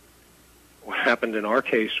what happened in our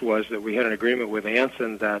case was that we had an agreement with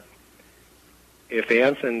Anson that if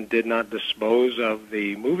Anson did not dispose of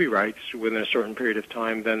the movie rights within a certain period of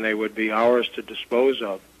time, then they would be ours to dispose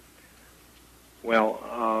of.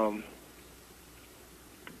 Well,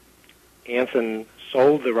 Anson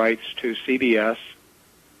sold the rights to CBS.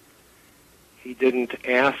 He didn't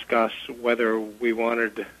ask us whether we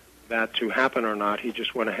wanted that to happen or not. He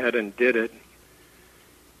just went ahead and did it.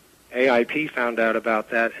 AIP found out about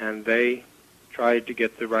that, and they tried to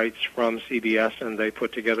get the rights from CBS, and they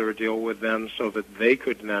put together a deal with them so that they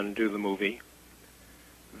could then do the movie.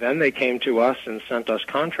 Then they came to us and sent us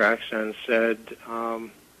contracts and said,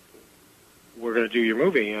 we're going to do your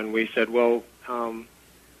movie. And we said, well,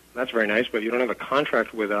 that's very nice, but you don't have a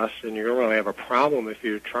contract with us, and you don't really have a problem if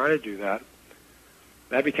you try to do that.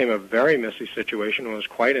 That became a very messy situation. It was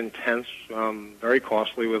quite intense, very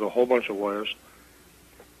costly, with a whole bunch of lawyers.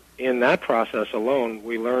 In that process alone,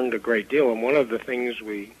 we learned a great deal, and one of the things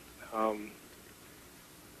we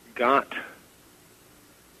got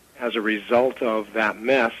as a result of that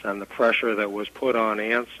mess and the pressure that was put on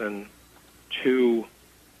Anson to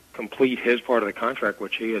complete his part of the contract,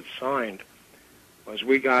 which he had signed, was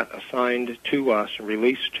we got assigned to us,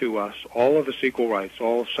 released to us, all of the sequel rights,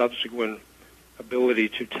 all subsequent ability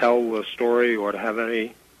to tell the story or to have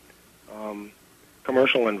any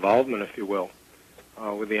commercial involvement, if you will,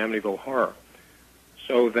 with the Amityville Horror.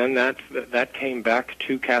 So then that came back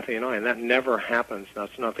to Kathy and I, and that never happens.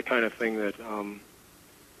 That's not the kind of thing that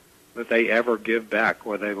that they ever give back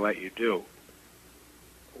or they let you do.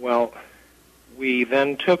 Well, we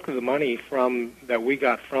then took the money that we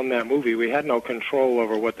got from that movie. We had no control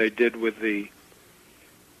over what they did with the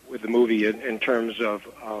movie in terms of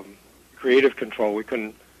creative control. We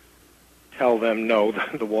couldn't tell them, no,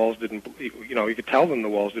 the walls didn't bleed. You know, you could tell them the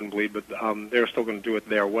walls didn't bleed, but they're still going to do it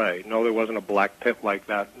their way. No, there wasn't a black pit like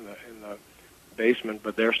that in the basement,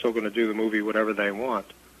 but they're still going to do the movie whatever they want.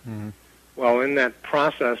 Mm-hmm. Well, in that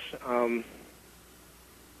process, the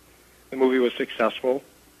movie was successful.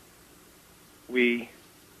 We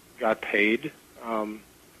got paid.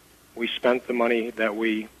 We spent the money that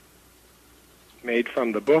we made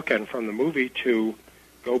from the book and from the movie to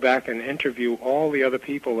go back and interview all the other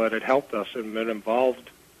people that had helped us and been involved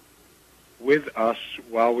with us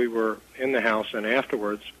while we were in the house and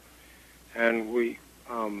afterwards. And we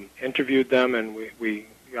interviewed them, and we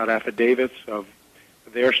got affidavits of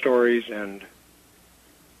their stories, and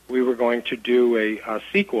we were going to do a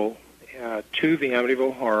sequel to the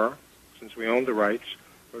Amityville Horror. Since we owned the rights,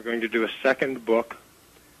 we're going to do a second book,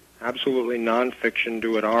 absolutely nonfiction,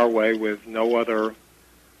 do it our way with no other,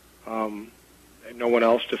 no one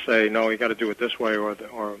else to say, no, you got to do it this way or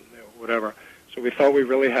whatever. So we thought we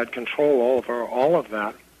really had control over all of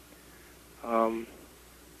that.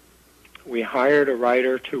 We hired a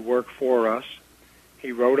writer to work for us.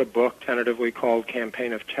 He wrote a book tentatively called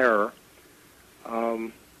Campaign of Terror.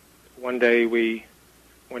 One day we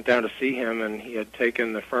went down to see him, and he had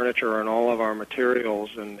taken the furniture and all of our materials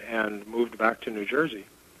and moved back to New Jersey.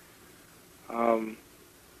 So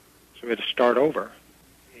we had to start over.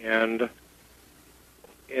 And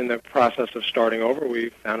in the process of starting over, we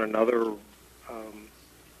found another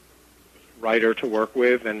writer to work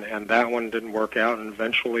with, and that one didn't work out. And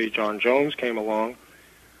eventually John Jones came along.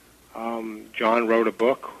 John wrote a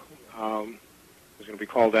book. It was going to be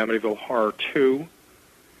called Amityville Horror 2.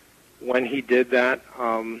 When he did that,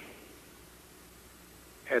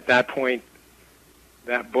 at that point,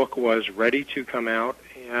 that book was ready to come out,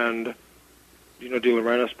 and Dino De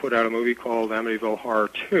Laurentiis put out a movie called Amityville Horror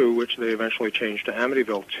 2, which they eventually changed to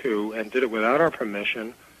Amityville 2, and did it without our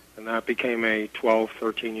permission, and that became a 12,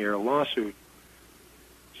 13-year lawsuit.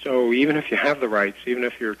 So even if you have the rights, even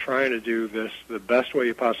if you're trying to do this the best way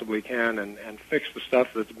you possibly can and fix the stuff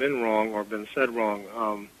that's been wrong or been said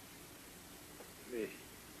wrong,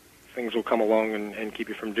 things will come along and keep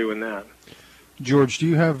you from doing that. George, do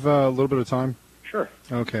you have a little bit of time? Sure.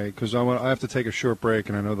 Okay, because I have to take a short break,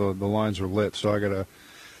 and I know the lines are lit, so I'm going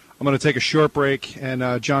to take a short break.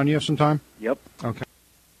 And John, you have some time? Yep. Okay.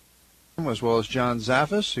 As well as John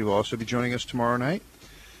Zaffis, who will also be joining us tomorrow night.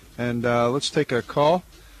 And let's take a call.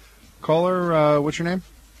 Caller, what's your name?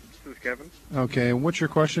 This is Kevin. Okay, and what's your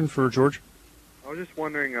question for George? I was just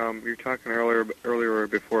wondering, you were talking earlier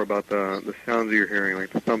before about the sounds that you're hearing, like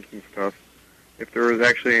the thumps and stuff. If there was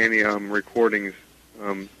actually any recordings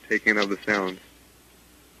taken of the sounds.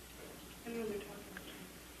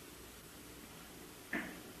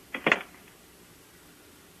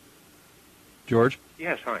 George?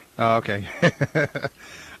 Yes, hi. Okay. Go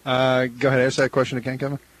ahead. Ask that question again,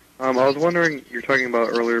 Kevin. I was wondering, you were talking about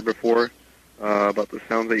earlier before about the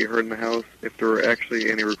sounds that you heard in the house, if there were actually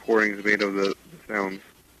any recordings made of the sounds.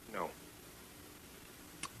 No.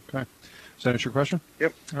 Okay. Does that answer your question?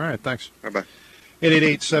 Yep. All right, thanks. Bye-bye.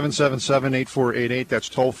 888-777-8488. That's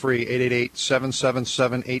toll-free,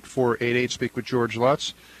 888-777-8488. Speak with George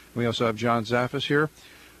Lutz. We also have John Zaffis here.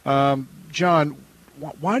 John,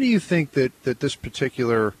 why do you think that this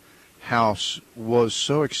particular house was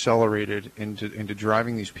so accelerated into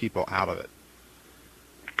driving these people out of it?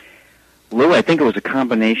 Lou, I think it was a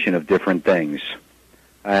combination of different things.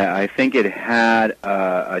 I think it had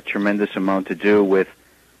a tremendous amount to do with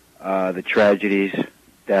the tragedies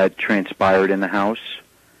that transpired in the house.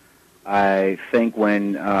 I think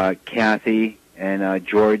when Kathy and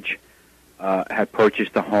George had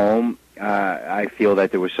purchased the home, I feel that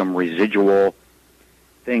there was some residual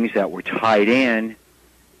things that were tied in,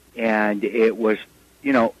 and it was,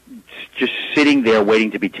 just sitting there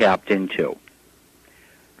waiting to be tapped into.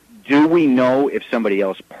 Do we know if somebody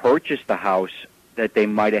else purchased the house that they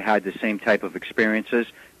might have had the same type of experiences?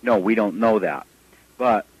 No, we don't know that.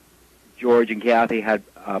 But George and Kathy had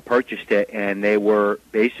purchased it, and they were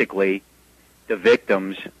basically the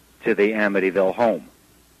victims to the Amityville home.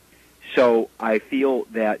 So I feel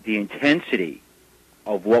that the intensity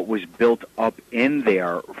of what was built up in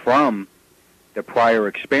there from the prior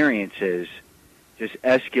experiences just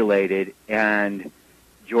escalated, and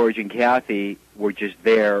George and Kathy were just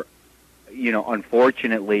there,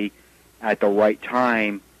 unfortunately at the right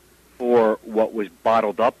time for what was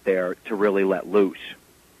bottled up there to really let loose.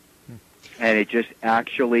 And it just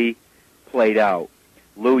actually played out.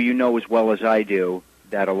 Lou, you know as well as I do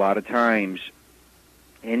that a lot of times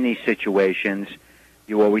in these situations,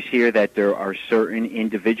 you always hear that there are certain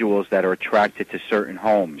individuals that are attracted to certain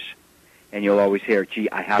homes. And you'll always hear, gee,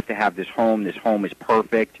 I have to have this home is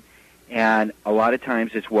perfect. And a lot of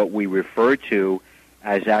times it's what we refer to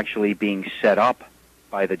as actually being set up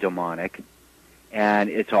by the demonic. And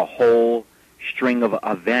it's a whole string of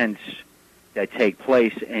events that take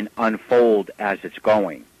place and unfold as it's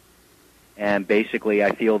going. And basically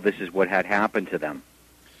I feel this is what had happened to them.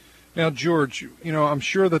 Now, George, I'm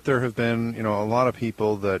sure that there have been, a lot of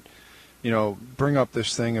people that, bring up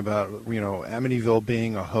this thing about, Amityville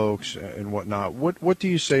being a hoax and whatnot. What do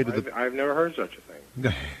you say to the... I've never heard such a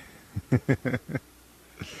thing.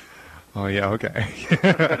 Oh, yeah, okay.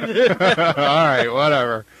 All right,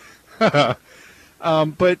 whatever.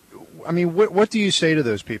 But, what do you say to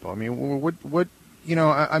those people? What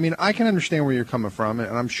I can understand where you're coming from,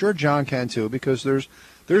 and I'm sure John can too, because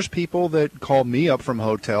there's people that call me up from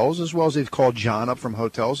hotels, as well as they've called John up from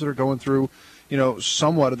hotels that are going through,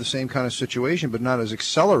 somewhat of the same kind of situation, but not as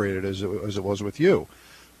accelerated as it was with you.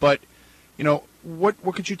 But,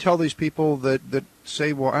 what could you tell these people that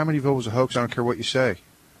say, well, Amityville was a hoax, I don't care what you say?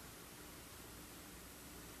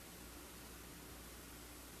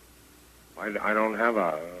 I don't have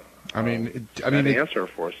an answer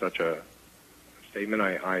for such a statement.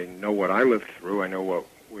 I know what I lived through. I know what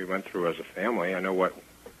we went through as a family. I know what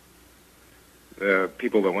the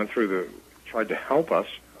people that went through tried to help us.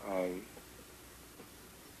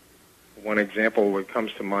 One example that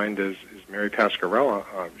comes to mind is Mary Pasquarella.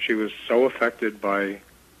 She was so affected by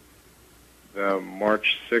the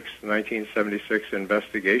March 6, 1976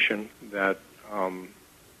 investigation that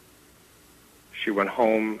she went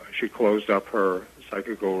home. She closed up her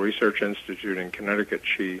Psychical Research Institute in Connecticut.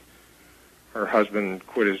 Her husband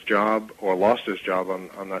quit his job or lost his job,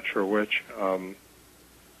 I'm not sure which,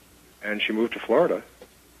 and she moved to Florida.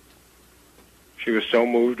 She was so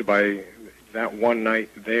moved by that one night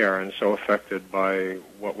there and so affected by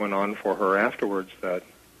what went on for her afterwards that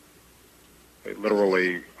it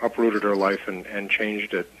literally uprooted her life and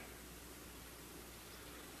changed it.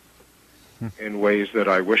 in ways that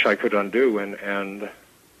I wish I could undo and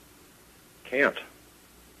can't.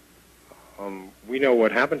 We know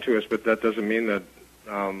what happened to us, but that doesn't mean that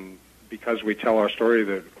because we tell our story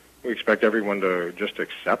that we expect everyone to just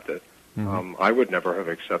accept it. I would never have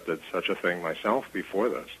accepted such a thing myself before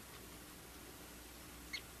this.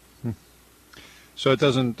 So it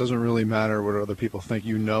doesn't really matter what other people think.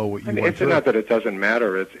 You know what you went through. It's not that it doesn't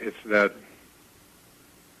matter. It's that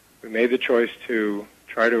we made the choice to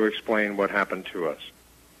try to explain what happened to us.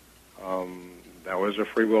 That was a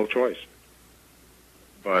free will choice.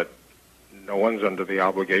 But no one's under the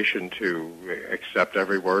obligation to accept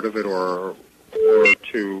every word of it or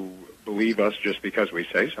to believe us just because we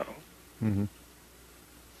say so.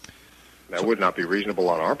 That would not be reasonable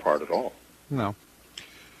on our part at all. No.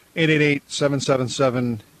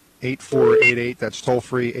 888-777-8488. That's toll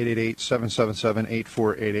free,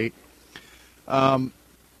 888-777-8488.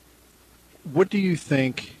 What do you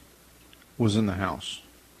think was in the house?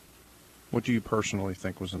 What do you personally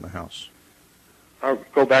think was in the house? I'll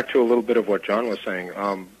go back to a little bit of what John was saying.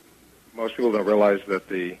 Most people don't realize that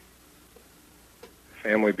the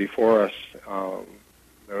family before us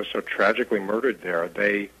that was so tragically murdered there,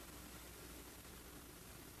 they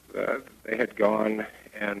had gone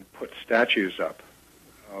and put statues up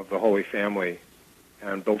of the Holy Family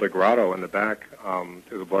and built a grotto in the back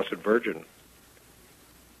to the Blessed Virgin.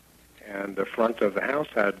 And the front of the house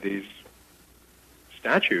had these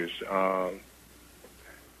statues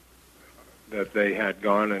that they had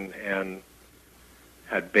gone and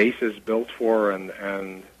had bases built for,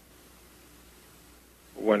 and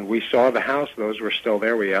when we saw the house, those were still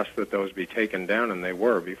there. We asked that those be taken down, and they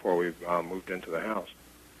were before we moved into the house.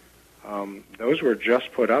 Those were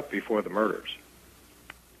just put up before the murders.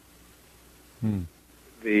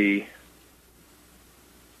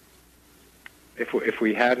 If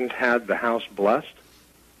we hadn't had the house blessed,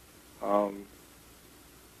 I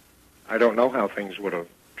don't know how things would have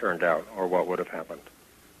turned out or what would have happened.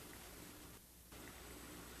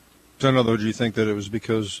 So in other words, you think that it was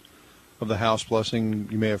because of the house blessing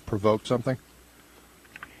you may have provoked something?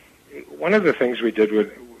 One of the things we did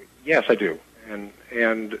with, yes, I do, and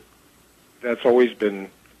that's always been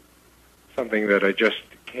something that I just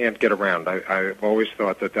can't get around. I've always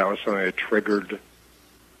thought that was something that triggered,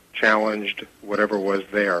 challenged whatever was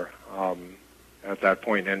there at that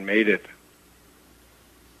point and made it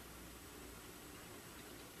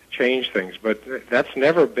change things. But that's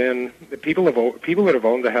never been, the people that have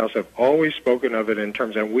owned the house have always spoken of it in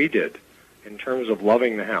terms, and we did, in terms of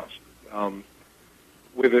loving the house.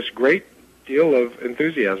 With this great deal of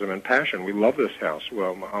enthusiasm and passion. We love this house.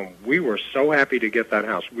 Well, we were so happy to get that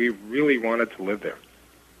house. We really wanted to live there.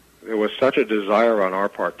 There was such a desire on our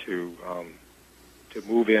part to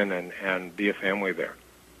move in and be a family there.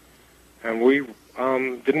 And we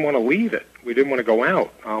didn't want to leave it. We didn't want to go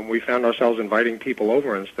out. We found ourselves inviting people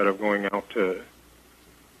over instead of going out to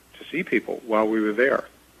see people while we were there.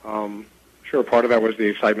 Sure, part of that was the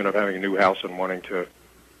excitement of having a new house and wanting to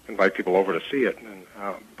invite people over to see it.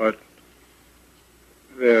 But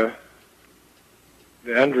the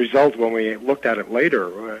end result, when we looked at it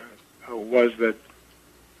later, was that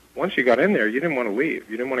once you got in there, you didn't want to leave.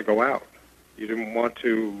 You didn't want to go out. You didn't want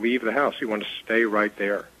to leave the house. You wanted to stay right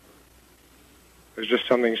there. There's just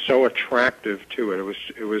something so attractive to it.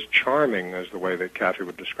 It was charming, as the way that Kathy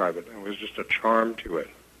would describe it. It was just a charm to it.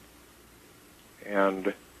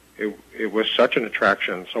 And it was such an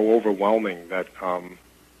attraction, so overwhelming, that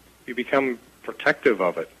you become protective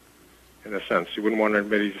of it, in a sense. You wouldn't want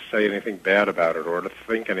anybody to say anything bad about it or to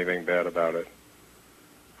think anything bad about it.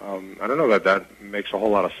 I don't know that makes a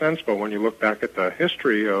whole lot of sense, but when you look back at the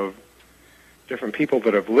history of different people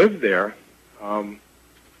that have lived there,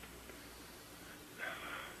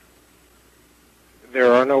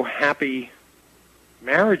 there are no happy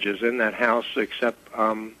marriages in that house except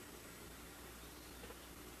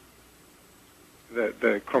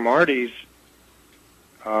the Cromarties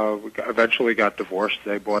eventually got divorced.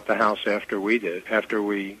 They bought the house after we did, after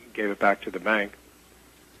we gave it back to the bank.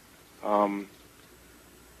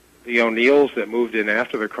 The O'Neills that moved in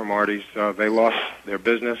after the Cromarties, they lost their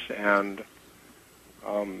business and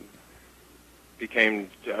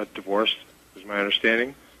became divorced, is my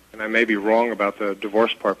understanding. And I may be wrong about the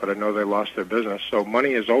divorce part, but I know they lost their business. So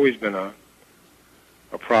money has always been a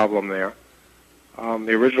problem there.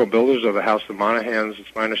 The original builders of the house, the Monahans,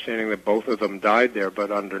 it's my understanding that both of them died there,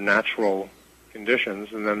 but under natural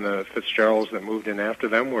conditions. And then the Fitzgeralds that moved in after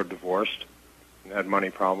them were divorced and had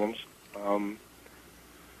money problems.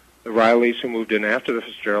 The Rileys who moved in after the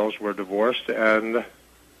Fitzgeralds were divorced, and the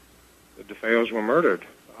DeFeos were murdered.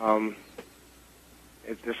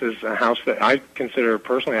 this is a house that I consider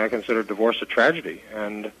divorce a tragedy,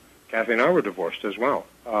 and Kathy and I were divorced as well.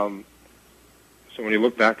 So when you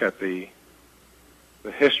look back at the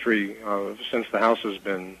history since the house was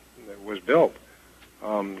built,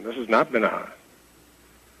 this has not been a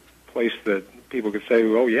place that people could say,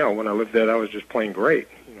 "Oh yeah, when I lived there, that was just plain great.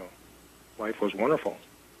 Life was wonderful."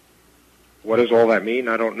 What does all that mean?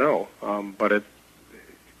 I don't know. But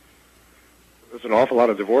there's an awful lot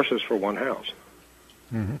of divorces for one house.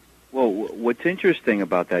 Mm-hmm. Well, what's interesting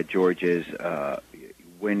about that, George, is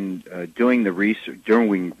when doing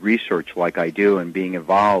research like I do and being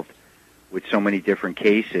involved with so many different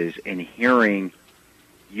cases and hearing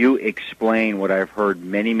you explain what I've heard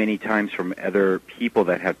many, many times from other people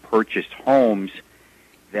that have purchased homes,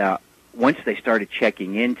 that once they started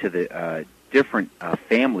checking into the different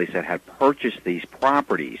families that had purchased these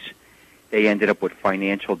properties, they ended up with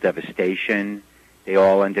financial devastation. They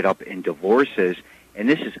all ended up in divorces, and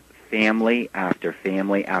this is family after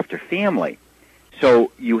family after family.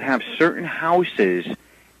 So you have certain houses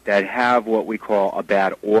that have what we call a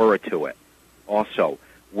bad aura to it also,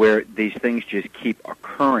 where these things just keep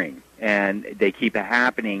occurring, and they keep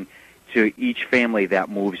happening to each family that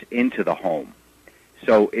moves into the home.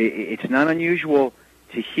 So it's not unusual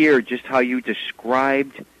to hear just how you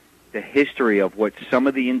described the history of what some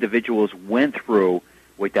of the individuals went through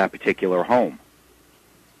with that particular home.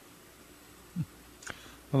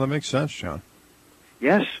 Well, that makes sense, John.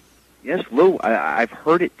 Yes, Lou. I've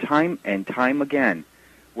heard it time and time again,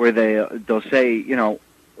 where they'll say,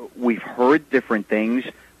 we've heard different things,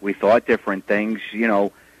 we thought different things,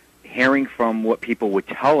 hearing from what people would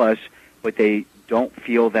tell us, but they don't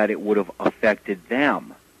feel that it would have affected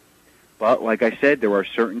them. But like I said, there are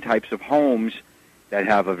certain types of homes that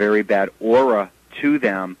have a very bad aura to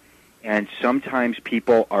them, and sometimes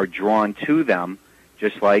people are drawn to them,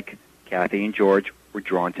 just like Kathy and George were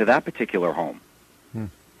drawn to that particular home.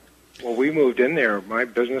 Well, we moved in there. My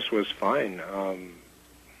business was fine.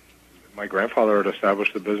 My grandfather had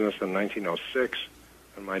established the business in 1906,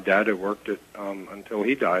 and my dad had worked it until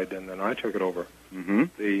he died, and then I took it over. Mm-hmm.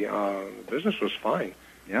 The business was fine.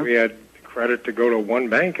 Yeah. We had credit to go to one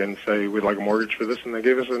bank and say, we'd like a mortgage for this, and they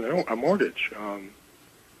gave us a mortgage.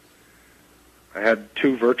 I had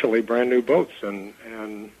 2 virtually brand new boats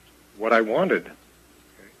and what I wanted.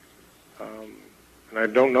 And I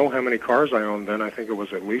don't know how many cars I owned then. I think it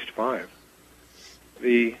was at least 5.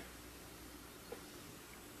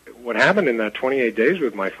 What happened in that 28 days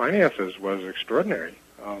with my finances was extraordinary.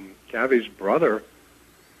 Kathy's brother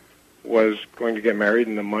was going to get married,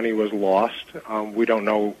 and the money was lost. We don't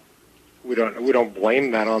know. We don't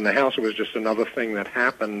blame that on the house. It was just another thing that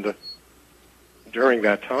happened during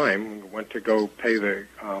that time. He went to go pay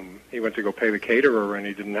the caterer, and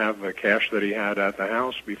he didn't have the cash that he had at the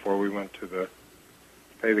house before we went to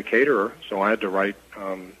pay the caterer. So I had to write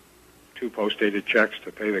 2 post-dated checks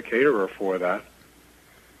to pay the caterer for that,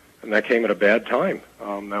 and that came at a bad time.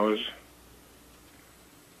 That was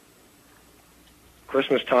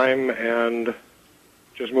Christmas time and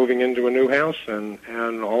just moving into a new house and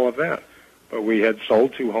all of that. But we had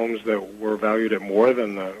sold 2 homes that were valued at more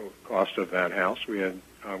than the cost of that house. We had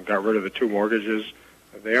got rid of the 2 mortgages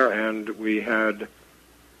there, and we had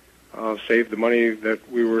saved the money that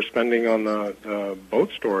we were spending on the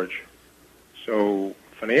boat storage. So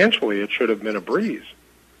financially, it should have been a breeze.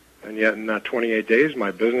 And yet in that 28 days,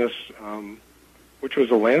 my business, which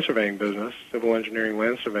was a land surveying business, civil engineering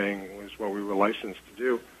land surveying was what we were licensed to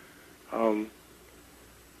do,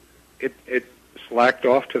 it slacked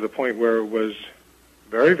off to the point where it was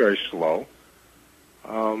very, very slow,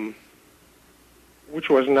 which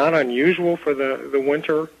was not unusual for the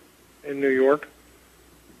winter in New York,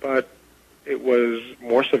 but it was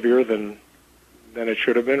more severe than it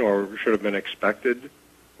should have been, or should have been expected,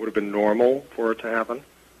 would have been normal for it to happen.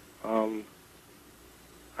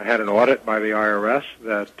 I had an audit by the IRS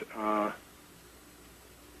that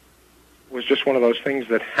was just one of those things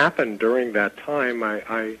that happened during that time.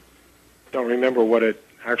 I don't remember what it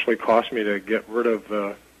actually cost me to get rid of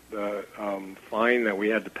the fine that we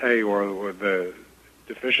had to pay or the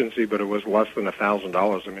deficiency, but it was less than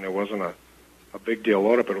 $1,000. I mean, it wasn't a big deal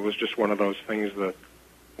audit, but it was just one of those things that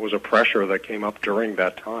was a pressure that came up during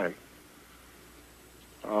that time.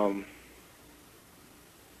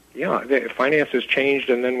 The finances changed,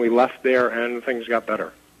 and then we left there, and things got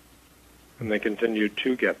better, and they continued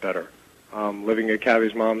to get better. Living at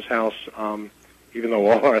Kathy's mom's house, even though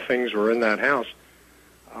all our things were in that house,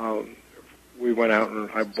 we went out and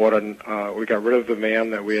I bought we got rid of the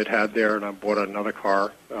van that we had there, and I bought another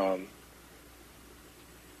car.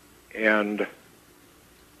 And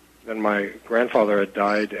then my grandfather had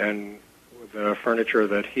died, and the furniture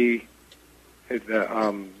that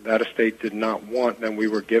that estate did not want, then we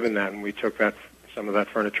were given that, and we took some of that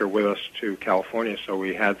furniture with us to California, so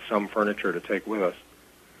we had some furniture to take with us.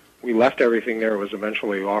 We left everything there. It was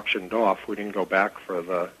eventually auctioned off. We didn't go back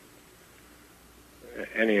for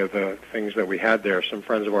any of the things that we had there. Some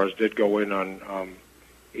friends of ours did go in on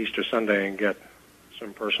Easter Sunday and get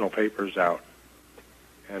some personal papers out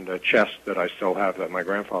and a chest that I still have that my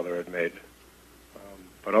grandfather had made.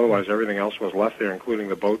 But otherwise, everything else was left there, including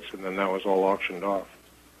the boats, and then that was all auctioned off.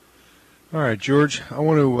 All right, George. I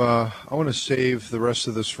want to save the rest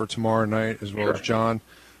of this for tomorrow night, as well as John,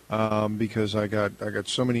 because I got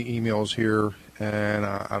so many emails here, and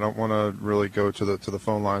I don't want to really go to the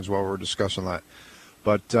phone lines while we're discussing that.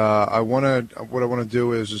 But what I want to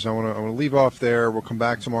do is I want to leave off there. We'll come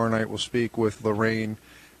back tomorrow night. We'll speak with Lorraine,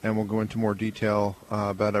 and we'll go into more detail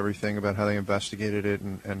about everything, about how they investigated it,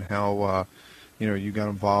 and how you got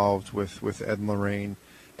involved with Ed and Lorraine,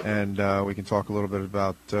 and we can talk a little bit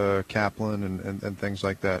about Kaplan and things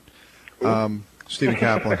like that. Stephen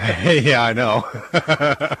Kaplan. Yeah, I know.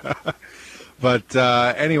 But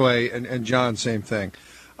anyway, and John, same thing.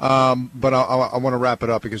 But I want to wrap it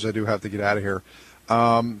up because I do have to get out of here.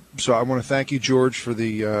 So I want to thank you, George, for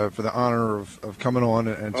the honor of coming on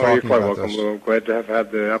and talking you're quite about welcome, this. Lou. I'm glad to have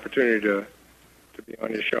had the opportunity to be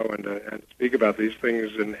on your show and speak about these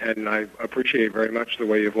things, and I appreciate very much the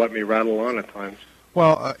way you've let me rattle on at times.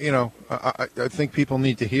 Well, I think people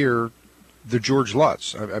need to hear the George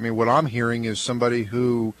Lutz. I mean, what I'm hearing is somebody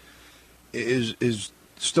who is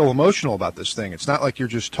still emotional about this thing. It's not like you're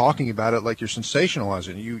just talking about it like you're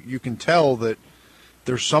sensationalizing. You can tell that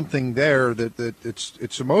there's something there that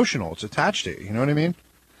it's emotional. It's attached to you. You know what I mean?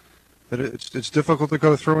 That it's difficult to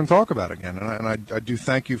go through and talk about again. And I do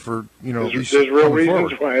thank you for There's real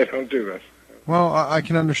reasons why I don't do this. Well, I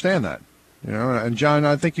can understand that. And John,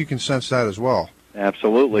 I think you can sense that as well.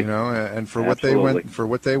 Absolutely. And for what they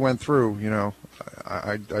went through,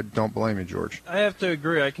 I don't blame you, George. I have to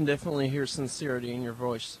agree. I can definitely hear sincerity in your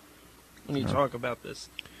voice when you talk about this.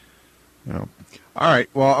 All right.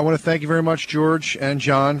 Well, I want to thank you very much, George and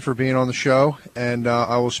John, for being on the show. And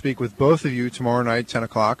I will speak with both of you tomorrow night, 10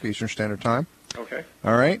 o'clock Eastern Standard Time. Okay.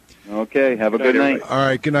 All right. Okay. Have a good night. All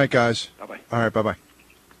right. Good night, guys. Bye-bye. All right. Bye-bye.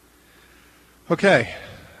 Okay.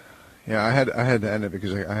 Yeah, I had to end it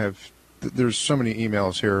because I have there's so many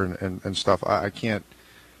emails here and stuff. I can't,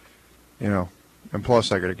 and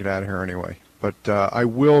plus I got to get out of here anyway. But I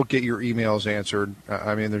will get your emails answered.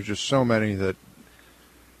 I mean, there's just so many that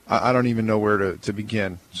I don't even know where to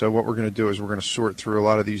begin. So what we're going to do is we're going to sort through a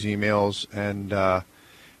lot of these emails. And, I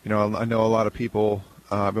know a lot of people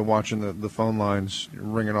have been watching the phone lines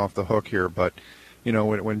ringing off the hook here. But,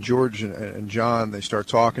 when George and John, they start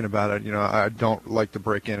talking about it, I don't like to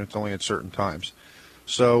break in. It's only at certain times.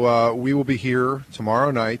 So we will be here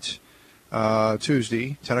tomorrow night,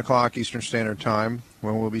 Tuesday, 10 o'clock Eastern Standard Time,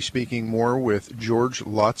 when we'll be speaking more with George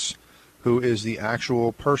Lutz, who is the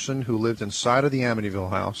actual person who lived inside of the Amityville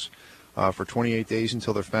house for 28 days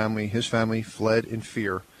until his family fled in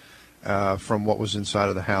fear from what was inside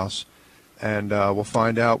of the house. And we'll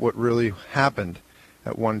find out what really happened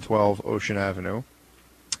at 112 Ocean Avenue.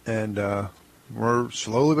 And we're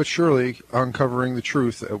slowly but surely uncovering the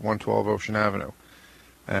truth at 112 Ocean Avenue.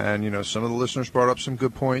 And, some of the listeners brought up some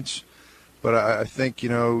good points. But I think, you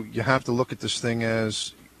have to look at this thing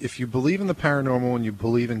as, if you believe in the paranormal and you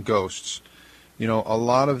believe in ghosts, a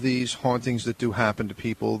lot of these hauntings that do happen to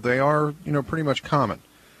people, they are, pretty much common.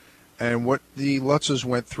 And what the Lutzes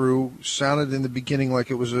went through sounded in the beginning like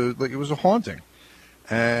it was a haunting.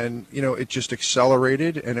 And, it just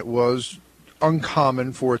accelerated, and it was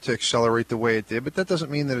uncommon for it to accelerate the way it did. But that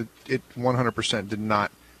doesn't mean that it 100% did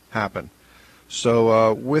not happen.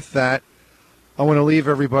 So with that, I want to leave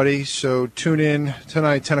everybody, so tune in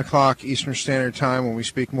tonight, 10 o'clock Eastern Standard Time, when we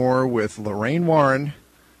speak more with Lorraine Warren,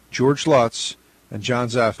 George Lutz, and John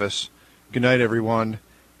Zaffis. Good night, everyone,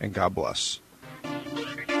 and God bless.